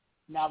know,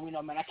 now we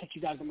know, man. I'll catch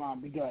you guys tomorrow.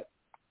 Be good.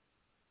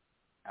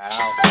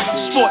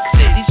 Sports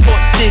City,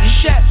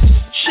 chefs.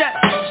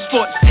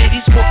 Sports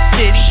City, chefs. Sports City,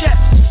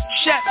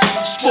 chefs.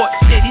 Sports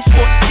City,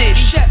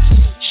 chefs.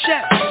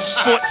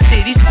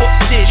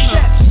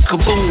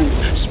 Kaboom!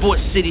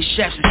 Sports City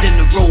chefs is in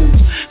the room,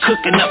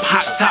 cooking up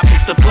hot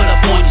topics to put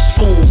up on your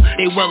spoon.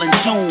 They well in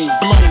tune,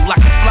 bloom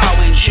like a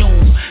flower in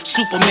June.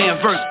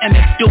 Superman vs.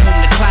 MF Doom,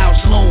 the clouds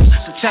loom.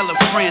 So tell a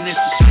friend it's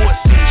the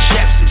Sports City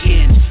chefs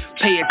again.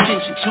 Pay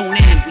attention, tune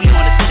in, we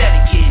on the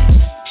set again.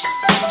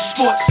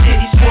 Sports City.